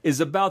 is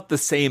about the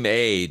same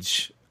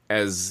age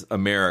as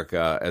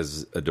America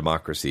as a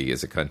democracy,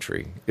 as a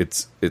country.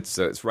 It's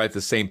right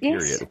the same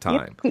period of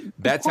time. Yep.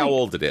 That's how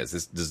old it is.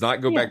 It does not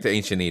go back to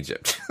ancient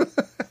Egypt.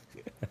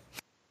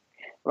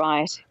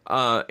 Right. So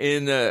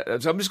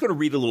I'm just going to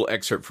read a little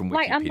excerpt from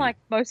Wikipedia. Unlike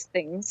most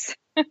things,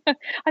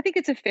 I think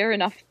it's a fair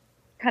enough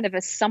kind of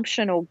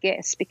assumption or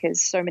guess,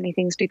 because so many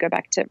things do go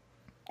back to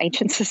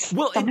ancient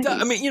societies.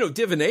 Well,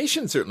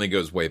 divination certainly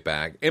goes way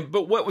back.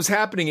 But what was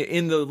happening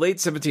in the late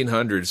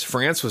 1700s,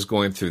 France was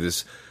going through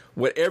this,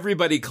 what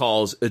everybody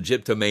calls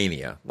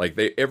Egyptomania. Like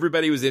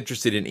everybody was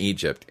interested in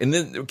Egypt. And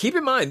then keep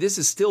in mind, this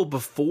is still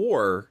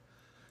before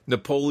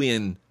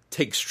Napoleon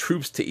takes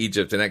troops to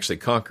Egypt and actually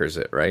conquers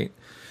it, right?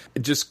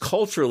 Just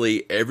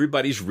culturally,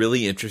 everybody's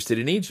really interested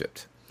in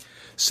Egypt.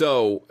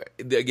 So,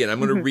 again, I'm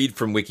going to read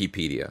from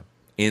Wikipedia.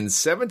 In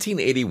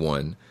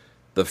 1781,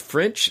 the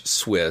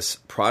French-Swiss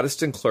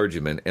Protestant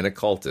clergyman and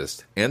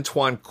occultist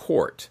Antoine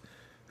Court,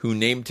 who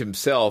named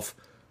himself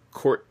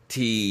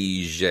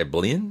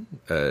Courtegeblin,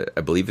 I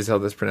believe is how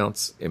that's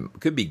pronounced. It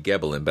could be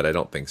Gebelin, but I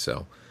don't think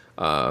so.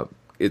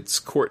 It's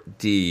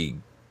Courtegeblin.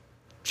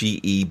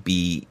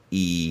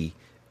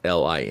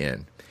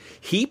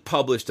 He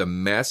published a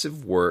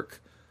massive work,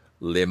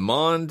 Le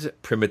Monde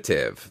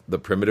Primitif, The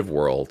Primitive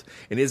World,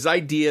 and his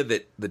idea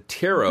that the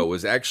tarot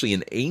was actually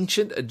an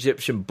ancient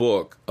Egyptian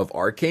book of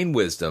arcane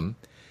wisdom.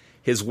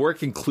 His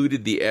work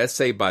included the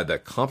essay by the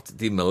Comte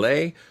de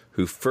Millet,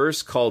 who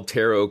first called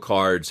tarot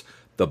cards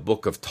the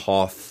Book of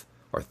Thoth,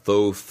 or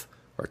Thoth,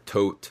 or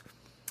Toth.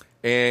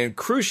 and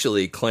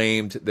crucially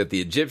claimed that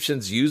the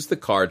Egyptians used the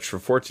cards for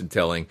fortune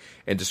telling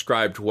and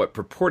described what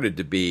purported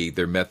to be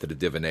their method of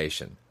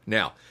divination.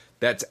 Now,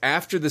 that's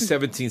after the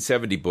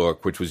 1770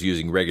 book, which was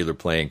using regular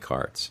playing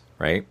cards,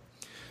 right?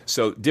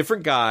 So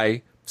different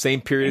guy,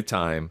 same period of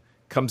time,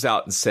 comes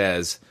out and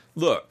says,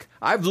 look,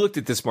 I've looked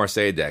at this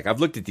Marseille deck. I've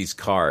looked at these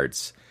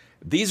cards.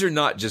 These are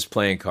not just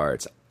playing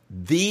cards.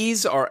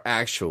 These are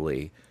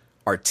actually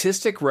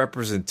artistic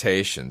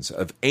representations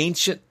of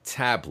ancient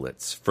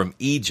tablets from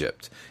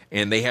Egypt,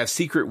 and they have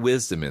secret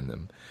wisdom in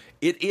them.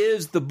 It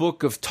is the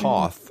Book of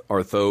Thoth,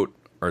 or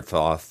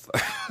Thoth.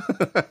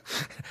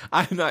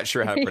 I'm not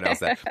sure how to pronounce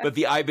that, but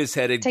the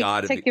ibis-headed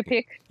god. Take your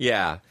pick.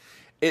 Yeah.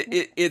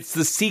 It's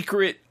the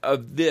secret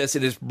of this.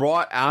 It is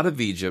brought out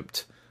of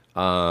Egypt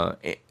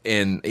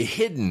and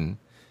hidden,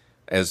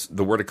 as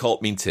the word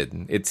occult means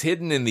hidden. It's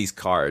hidden in these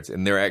cards,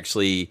 and they're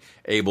actually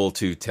able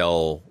to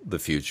tell the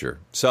future.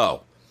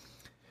 So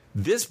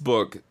this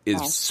book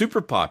is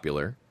super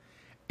popular,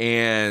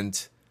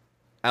 and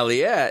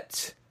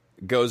Aliette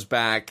goes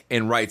back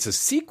and writes a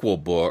sequel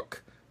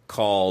book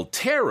called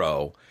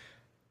Tarot,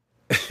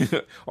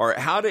 or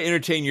How to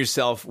Entertain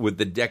Yourself with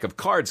the Deck of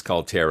Cards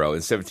called Tarot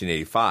in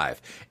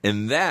 1785.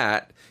 And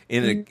that,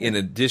 in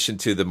addition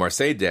to the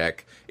Marseille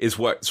deck, is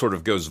what sort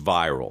of goes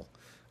viral.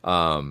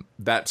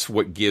 That's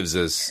what gives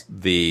us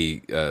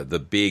the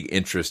big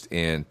interest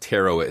in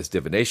tarot as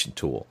divination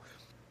tool.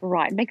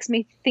 Right. Makes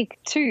me think,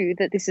 too,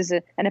 that this is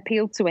an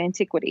appeal to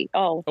antiquity.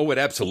 Oh, it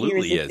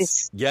absolutely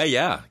is.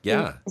 Yeah.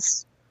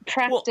 This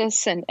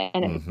practice, and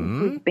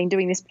we've been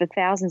doing this for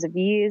thousands of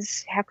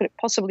years. How could it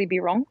possibly be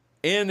wrong?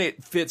 And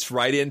it fits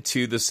right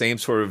into the same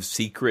sort of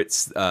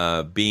secrets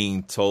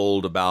being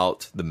told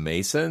about the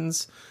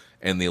Masons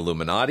and the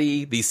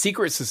Illuminati. These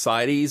secret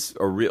societies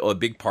are a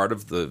big part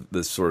of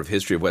the sort of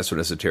history of Western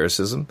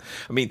esotericism.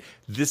 I mean,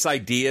 this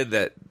idea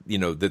that,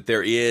 that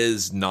there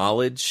is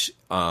knowledge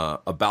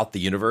about the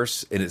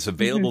universe and it's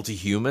available to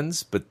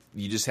humans, but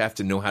you just have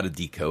to know how to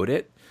decode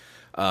it.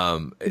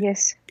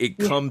 Yes. It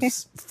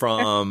comes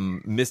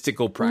from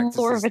mystical practices.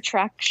 Law of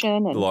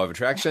attraction. The law of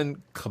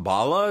attraction.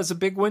 Kabbalah is a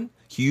big one.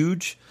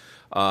 Huge.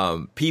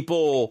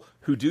 People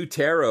who do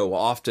tarot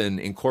often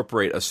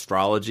incorporate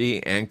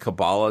astrology and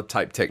Kabbalah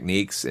type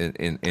techniques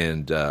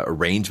and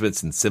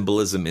arrangements and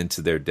symbolism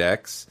into their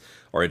decks,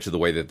 or into the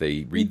way that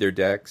they read their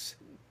decks.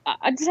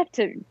 I just have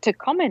to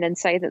comment and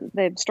say that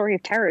the story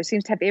of tarot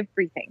seems to have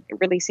everything. It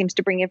really seems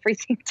to bring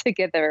everything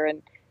together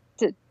and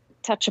to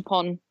touch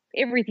upon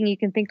everything you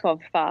can think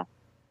of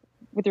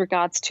with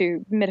regards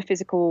to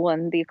metaphysical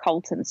and the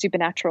occult and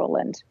supernatural,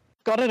 and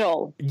got it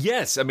all.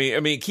 Yes, I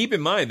mean, keep in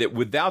mind that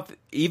without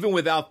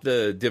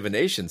the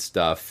divination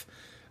stuff,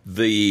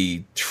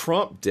 the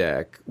Trump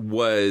deck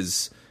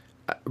was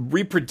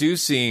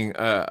reproducing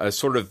a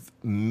sort of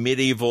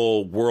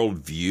medieval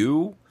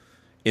worldview,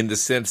 in the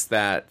sense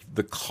that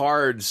the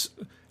cards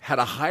had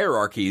a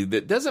hierarchy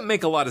that doesn't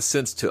make a lot of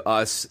sense to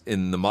us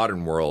in the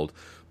modern world,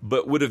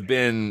 but would have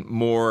been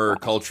more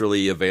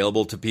culturally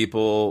available to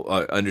people,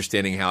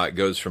 understanding how it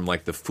goes from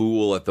like the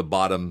fool at the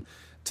bottom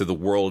to the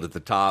world at the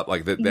top,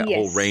 like that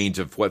whole range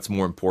of what's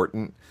more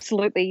important.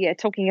 Absolutely, yeah.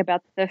 Talking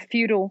about the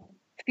feudal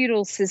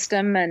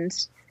system and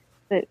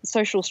the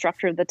social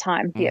structure of the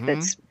time,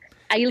 that's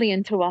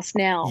alien to us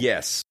now.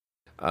 Yes.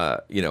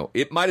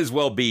 It might as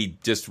well be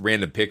just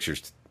random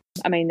pictures.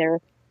 I mean, there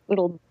are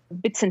little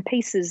bits and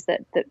pieces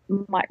that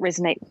might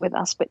resonate with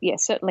us, but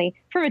certainly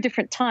from a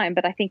different time.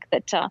 But I think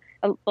that a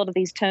lot of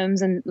these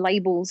terms and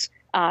labels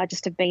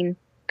just have been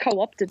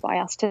co-opted by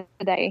us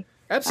today.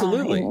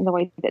 Absolutely. In the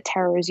way that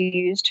tarot is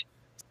used.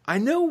 I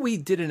know we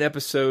did an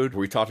episode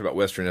where we talked about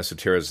Western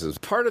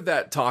esotericism. Part of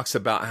that talks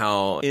about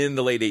how in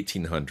the late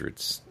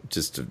 1800s,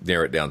 just to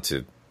narrow it down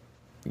to,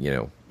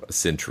 a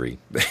century,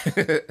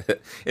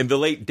 in the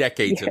late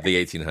decades of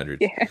the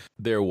 1800s,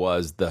 there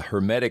was the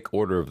Hermetic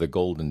Order of the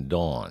Golden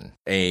Dawn,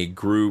 a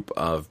group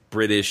of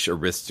British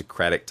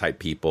aristocratic type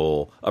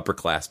people, upper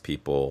class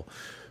people,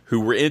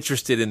 who were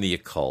interested in the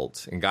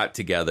occult and got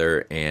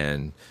together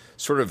and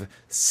sort of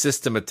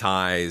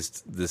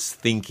systematized this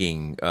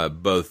thinking,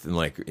 both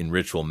in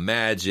ritual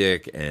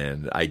magic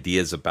and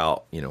ideas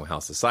about, how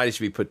society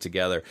should be put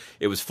together.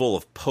 It was full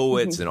of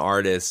poets and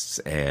artists,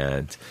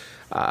 and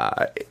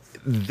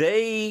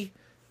they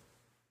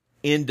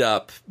end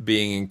up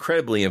being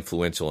incredibly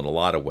influential in a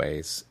lot of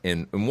ways.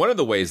 And one of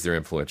the ways they're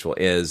influential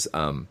is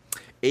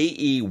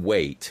A.E.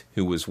 Waite,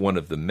 who was one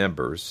of the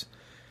members,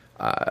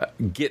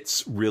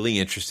 gets really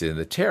interested in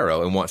the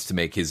tarot and wants to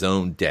make his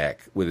own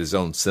deck with his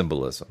own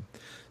symbolism.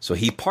 So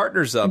he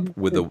partners up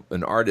with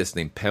an artist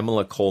named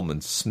Pamela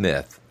Coleman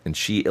Smith, and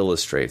she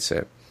illustrates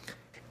it.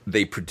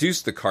 They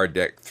produce the card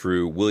deck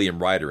through William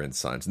Rider and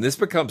Sons, and this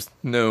becomes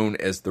known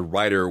as the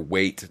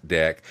Rider-Waite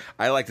deck.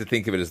 I like to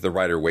think of it as the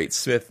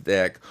Rider-Waite-Smith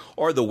deck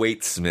or the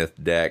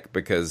Waite-Smith deck,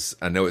 because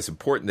I know it's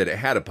important that it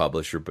had a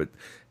publisher, but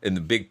in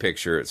the big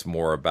picture, it's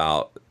more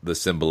about the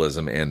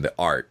symbolism and the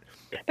art.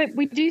 But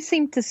we do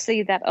seem to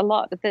see that a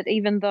lot, that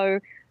even though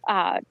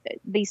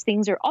these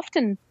things are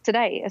often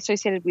today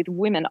associated with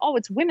women. Oh,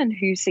 it's women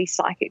who see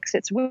psychics.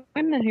 It's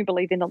women who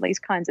believe in all these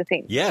kinds of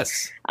things.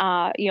 Yes.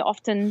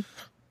 Often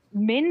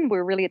men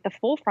were really at the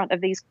forefront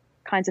of these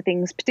kinds of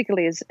things,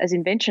 particularly as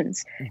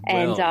inventions,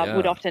 and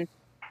would often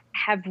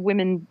have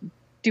women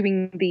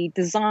doing the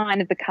design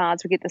of the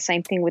cards. We get the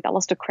same thing with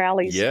Aleister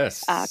Crowley's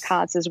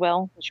cards as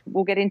well, which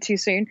we'll get into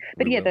soon.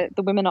 But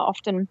the women are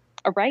often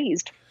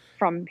erased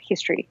from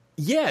history.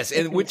 Yes,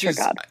 and which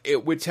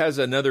has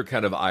another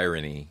kind of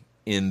irony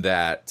in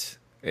that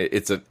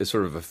it's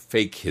sort of a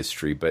fake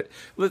history. But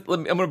I'm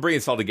going to bring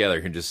this all together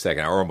here in just a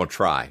second, or I'm going to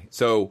try.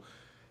 So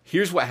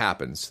here's what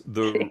happens: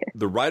 the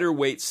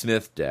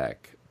Rider-Waite-Smith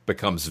deck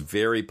becomes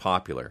very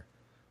popular,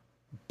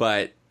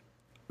 but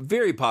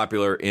very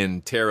popular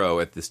in tarot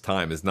at this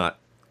time is not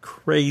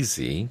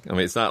crazy. I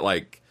mean, it's not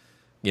like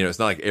it's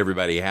not like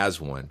everybody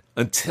has one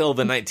until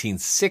the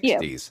 1960s.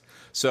 Yeah.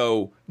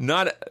 So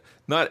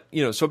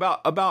so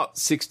about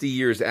 60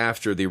 years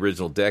after the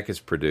original deck is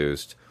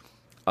produced,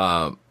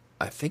 I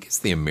think it's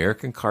the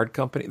American Card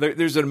Company.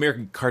 There's an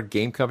American Card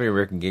Game Company,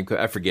 American Game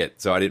Company. I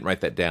forget, so I didn't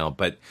write that down.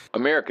 But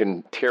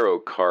American Tarot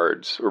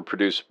cards were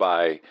produced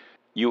by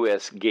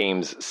U.S.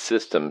 Games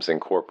Systems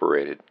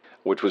Incorporated,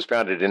 which was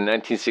founded in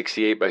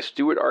 1968 by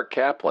Stuart R.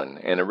 Kaplan.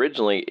 And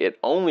originally, it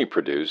only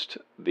produced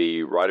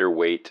the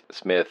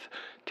Rider-Waite-Smith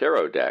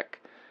tarot deck,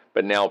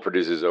 but now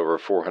produces over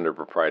 400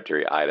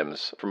 proprietary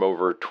items from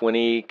over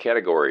 20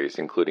 categories,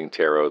 including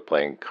tarot,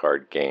 playing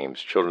card games,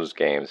 children's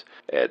games,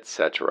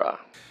 etc.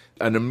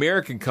 An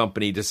American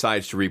company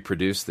decides to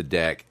reproduce the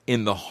deck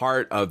in the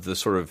heart of the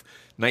sort of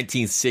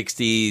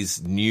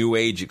 1960s New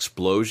Age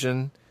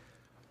explosion.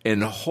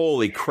 And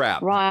holy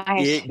crap,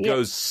 it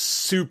goes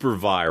super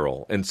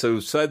viral. And so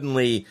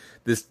suddenly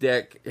this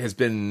deck it's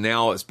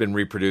been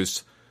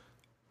reproduced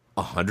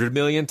 100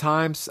 million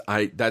times.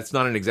 That's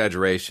not an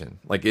exaggeration.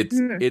 Like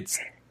it's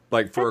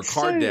like for a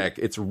card deck,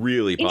 it's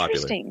really popular.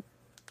 Interesting.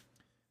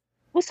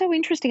 Well, so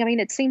interesting. I mean,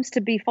 it seems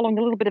to be following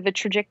a little bit of a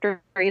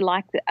trajectory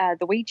like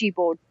the Ouija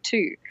board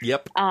too.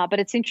 Yep.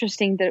 But it's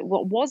interesting that it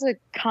was a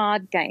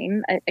card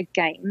game, a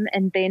game,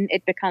 and then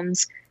it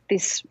becomes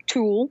this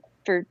tool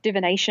for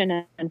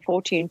divination and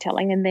fortune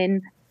telling, and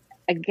then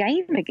a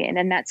game again,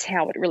 and that's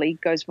how it really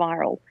goes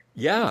viral.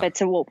 Yeah, but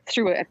through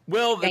a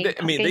game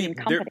company. Anyway.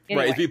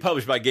 Right, it's being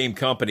published by Game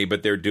Company,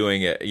 but they're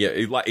doing it. Yeah,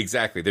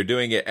 exactly. They're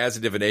doing it as a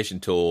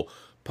divination tool,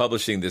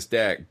 publishing this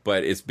deck,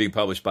 but it's being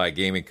published by a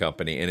gaming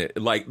company, and it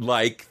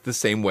like the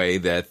same way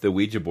that the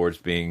Ouija board's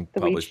being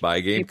published by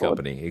a game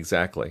company.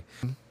 Exactly.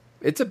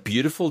 It's a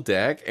beautiful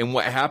deck, and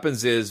what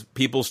happens is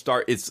people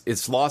start.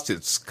 It's lost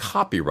its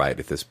copyright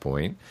at this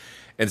point.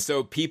 And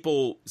so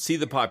people see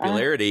the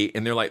popularity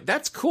and they're like,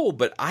 that's cool,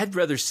 but I'd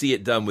rather see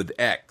it done with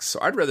X.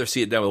 Or I'd rather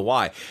see it done with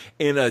Y.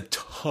 And a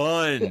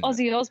ton.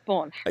 Ozzy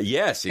Osbourne.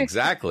 Yes,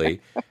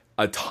 exactly.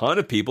 A ton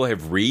of people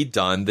have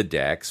redone the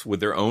decks with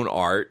their own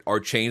art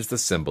or changed the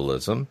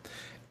symbolism.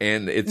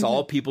 And it's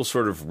all people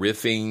sort of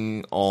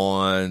riffing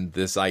on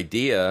this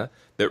idea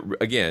that,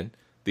 again,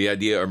 the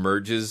idea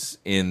emerges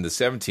in the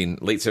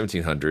late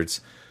 1700s,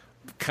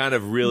 kind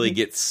of really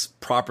gets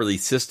properly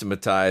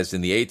systematized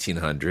in the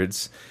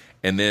 1800s.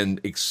 And then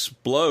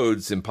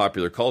explodes in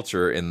popular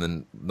culture in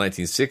the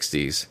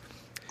 1960s.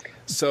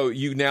 So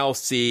you now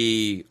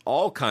see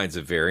all kinds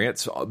of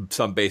variants,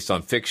 some based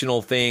on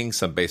fictional things,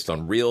 some based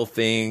on real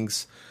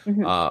things,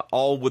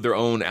 all with their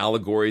own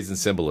allegories and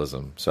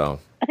symbolism. So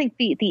I think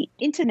the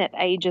internet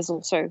age has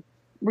also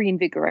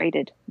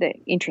reinvigorated the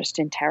interest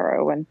in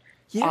tarot. And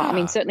I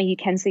mean, certainly you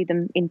can see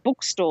them in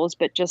bookstores,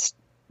 but just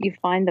you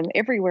find them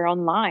everywhere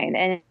online.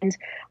 And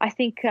I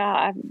think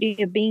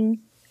being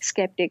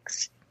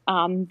skeptics,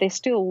 they're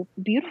still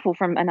beautiful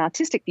from an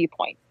artistic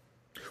viewpoint.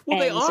 Well,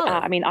 they are.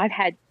 I mean, I've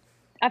had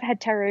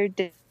tarot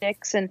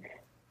decks, and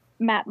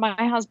Matt,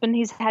 my husband,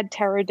 he's had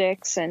tarot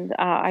decks, and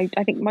I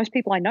think most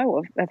people I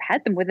know have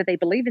had them, whether they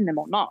believe in them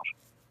or not.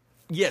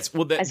 Yes,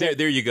 well,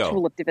 there you go.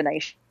 Tool of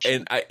divination.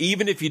 And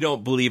even if you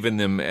don't believe in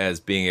them as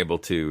being able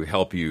to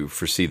help you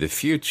foresee the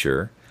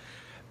future,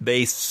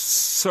 they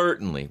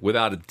certainly,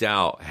 without a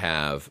doubt,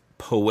 have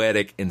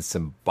poetic and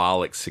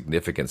symbolic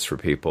significance for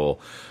people.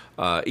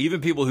 Even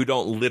people who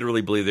don't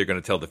literally believe they're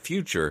going to tell the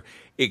future,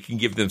 it can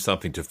give them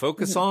something to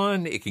focus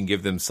on. It can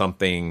give them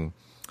something,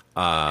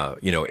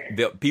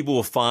 people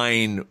will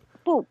find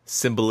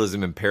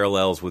symbolism and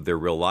parallels with their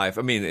real life.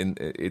 I mean,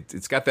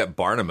 it's got that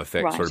Barnum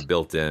effect sort of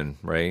built in,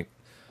 right?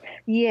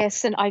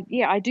 Yes, and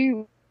I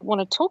do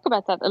want to talk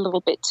about that a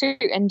little bit too,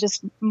 and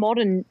just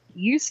modern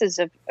uses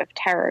of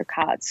tarot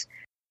cards.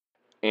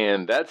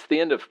 And that's the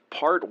end of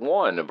part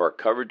 1 of our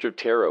coverage of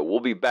tarot. We'll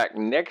be back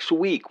next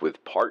week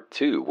with part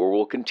 2, where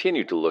we'll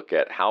continue to look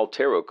at how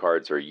tarot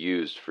cards are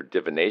used for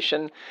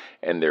divination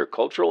and their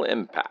cultural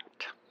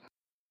impact.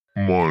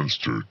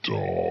 Monster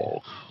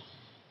Talk.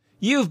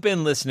 You've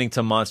been listening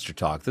to Monster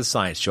Talk, the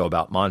science show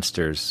about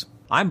monsters.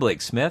 I'm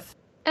Blake Smith.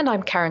 And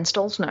I'm Karen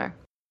Stolzno.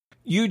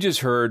 You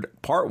just heard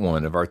part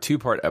 1 of our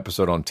 2-part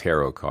episode on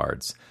tarot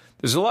cards.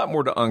 There's a lot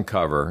more to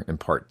uncover in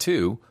part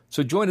 2,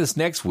 so join us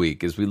next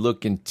week as we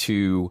look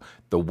into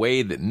the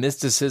way that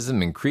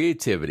mysticism and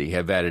creativity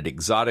have added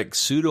exotic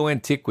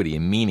pseudo-antiquity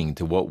and meaning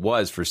to what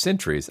was, for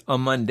centuries, a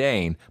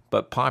mundane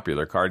but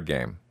popular card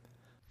game.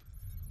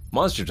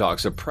 Monster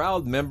Talk's a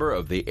proud member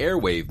of the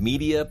Airwave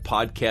Media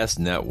Podcast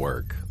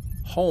Network,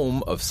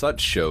 home of such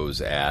shows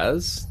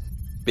as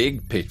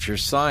Big Picture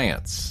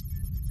Science,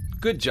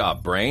 Good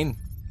Job, Brain,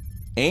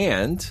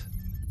 and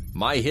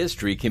My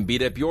History Can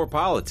Beat Up Your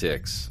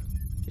Politics.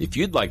 If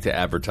you'd like to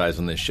advertise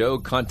on the show,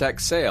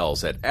 contact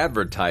sales at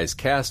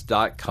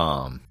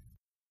advertisecast.com.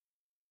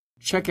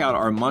 Check out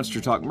our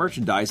Monster Talk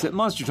merchandise at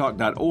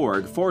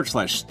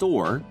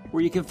monstertalk.org/store,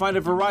 where you can find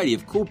a variety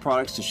of cool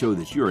products to show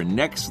that you're a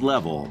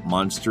next-level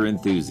monster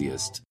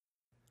enthusiast.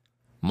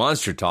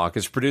 Monster Talk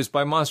is produced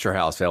by Monster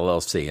House,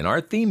 LLC, and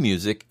our theme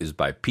music is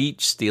by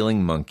Peach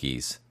Stealing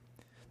Monkeys.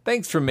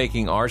 Thanks for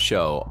making our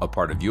show a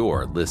part of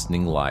your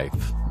listening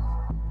life.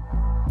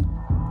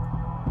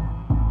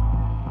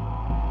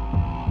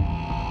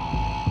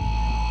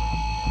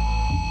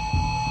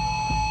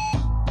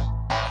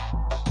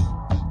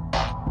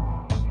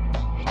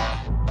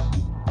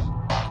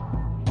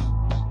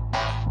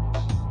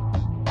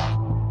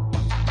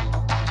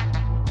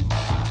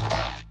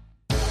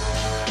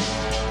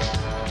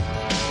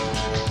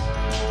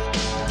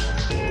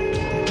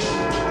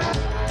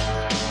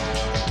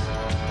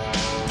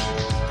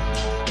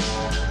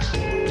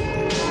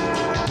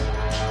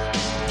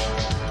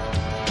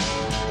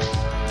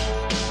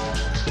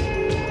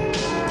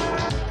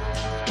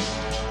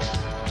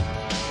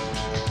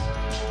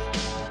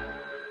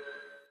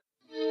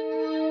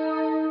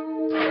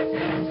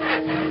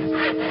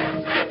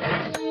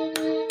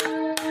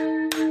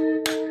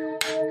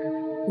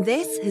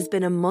 This has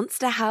been a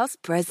Monster House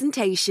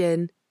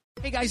presentation.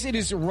 Hey guys, it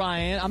is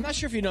Ryan. I'm not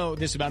sure if you know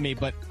this about me,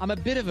 but I'm a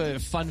bit of a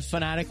fun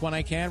fanatic when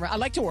I can. I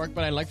like to work,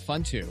 but I like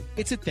fun too.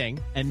 It's a thing.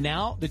 And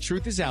now the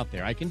truth is out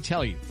there. I can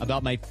tell you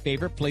about my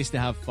favorite place to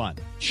have fun.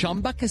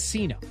 Chumba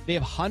Casino. They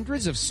have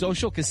hundreds of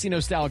social casino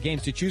style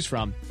games to choose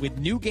from with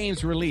new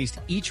games released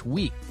each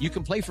week. You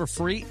can play for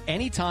free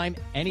anytime,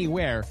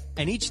 anywhere.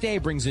 And each day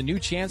brings a new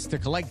chance to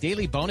collect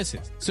daily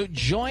bonuses. So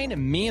join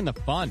me in the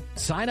fun.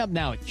 Sign up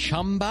now at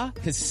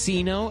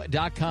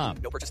ChumbaCasino.com.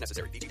 No purchase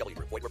necessary. VGW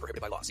Group. Void where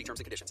prohibited by law. See terms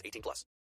and conditions. 18+.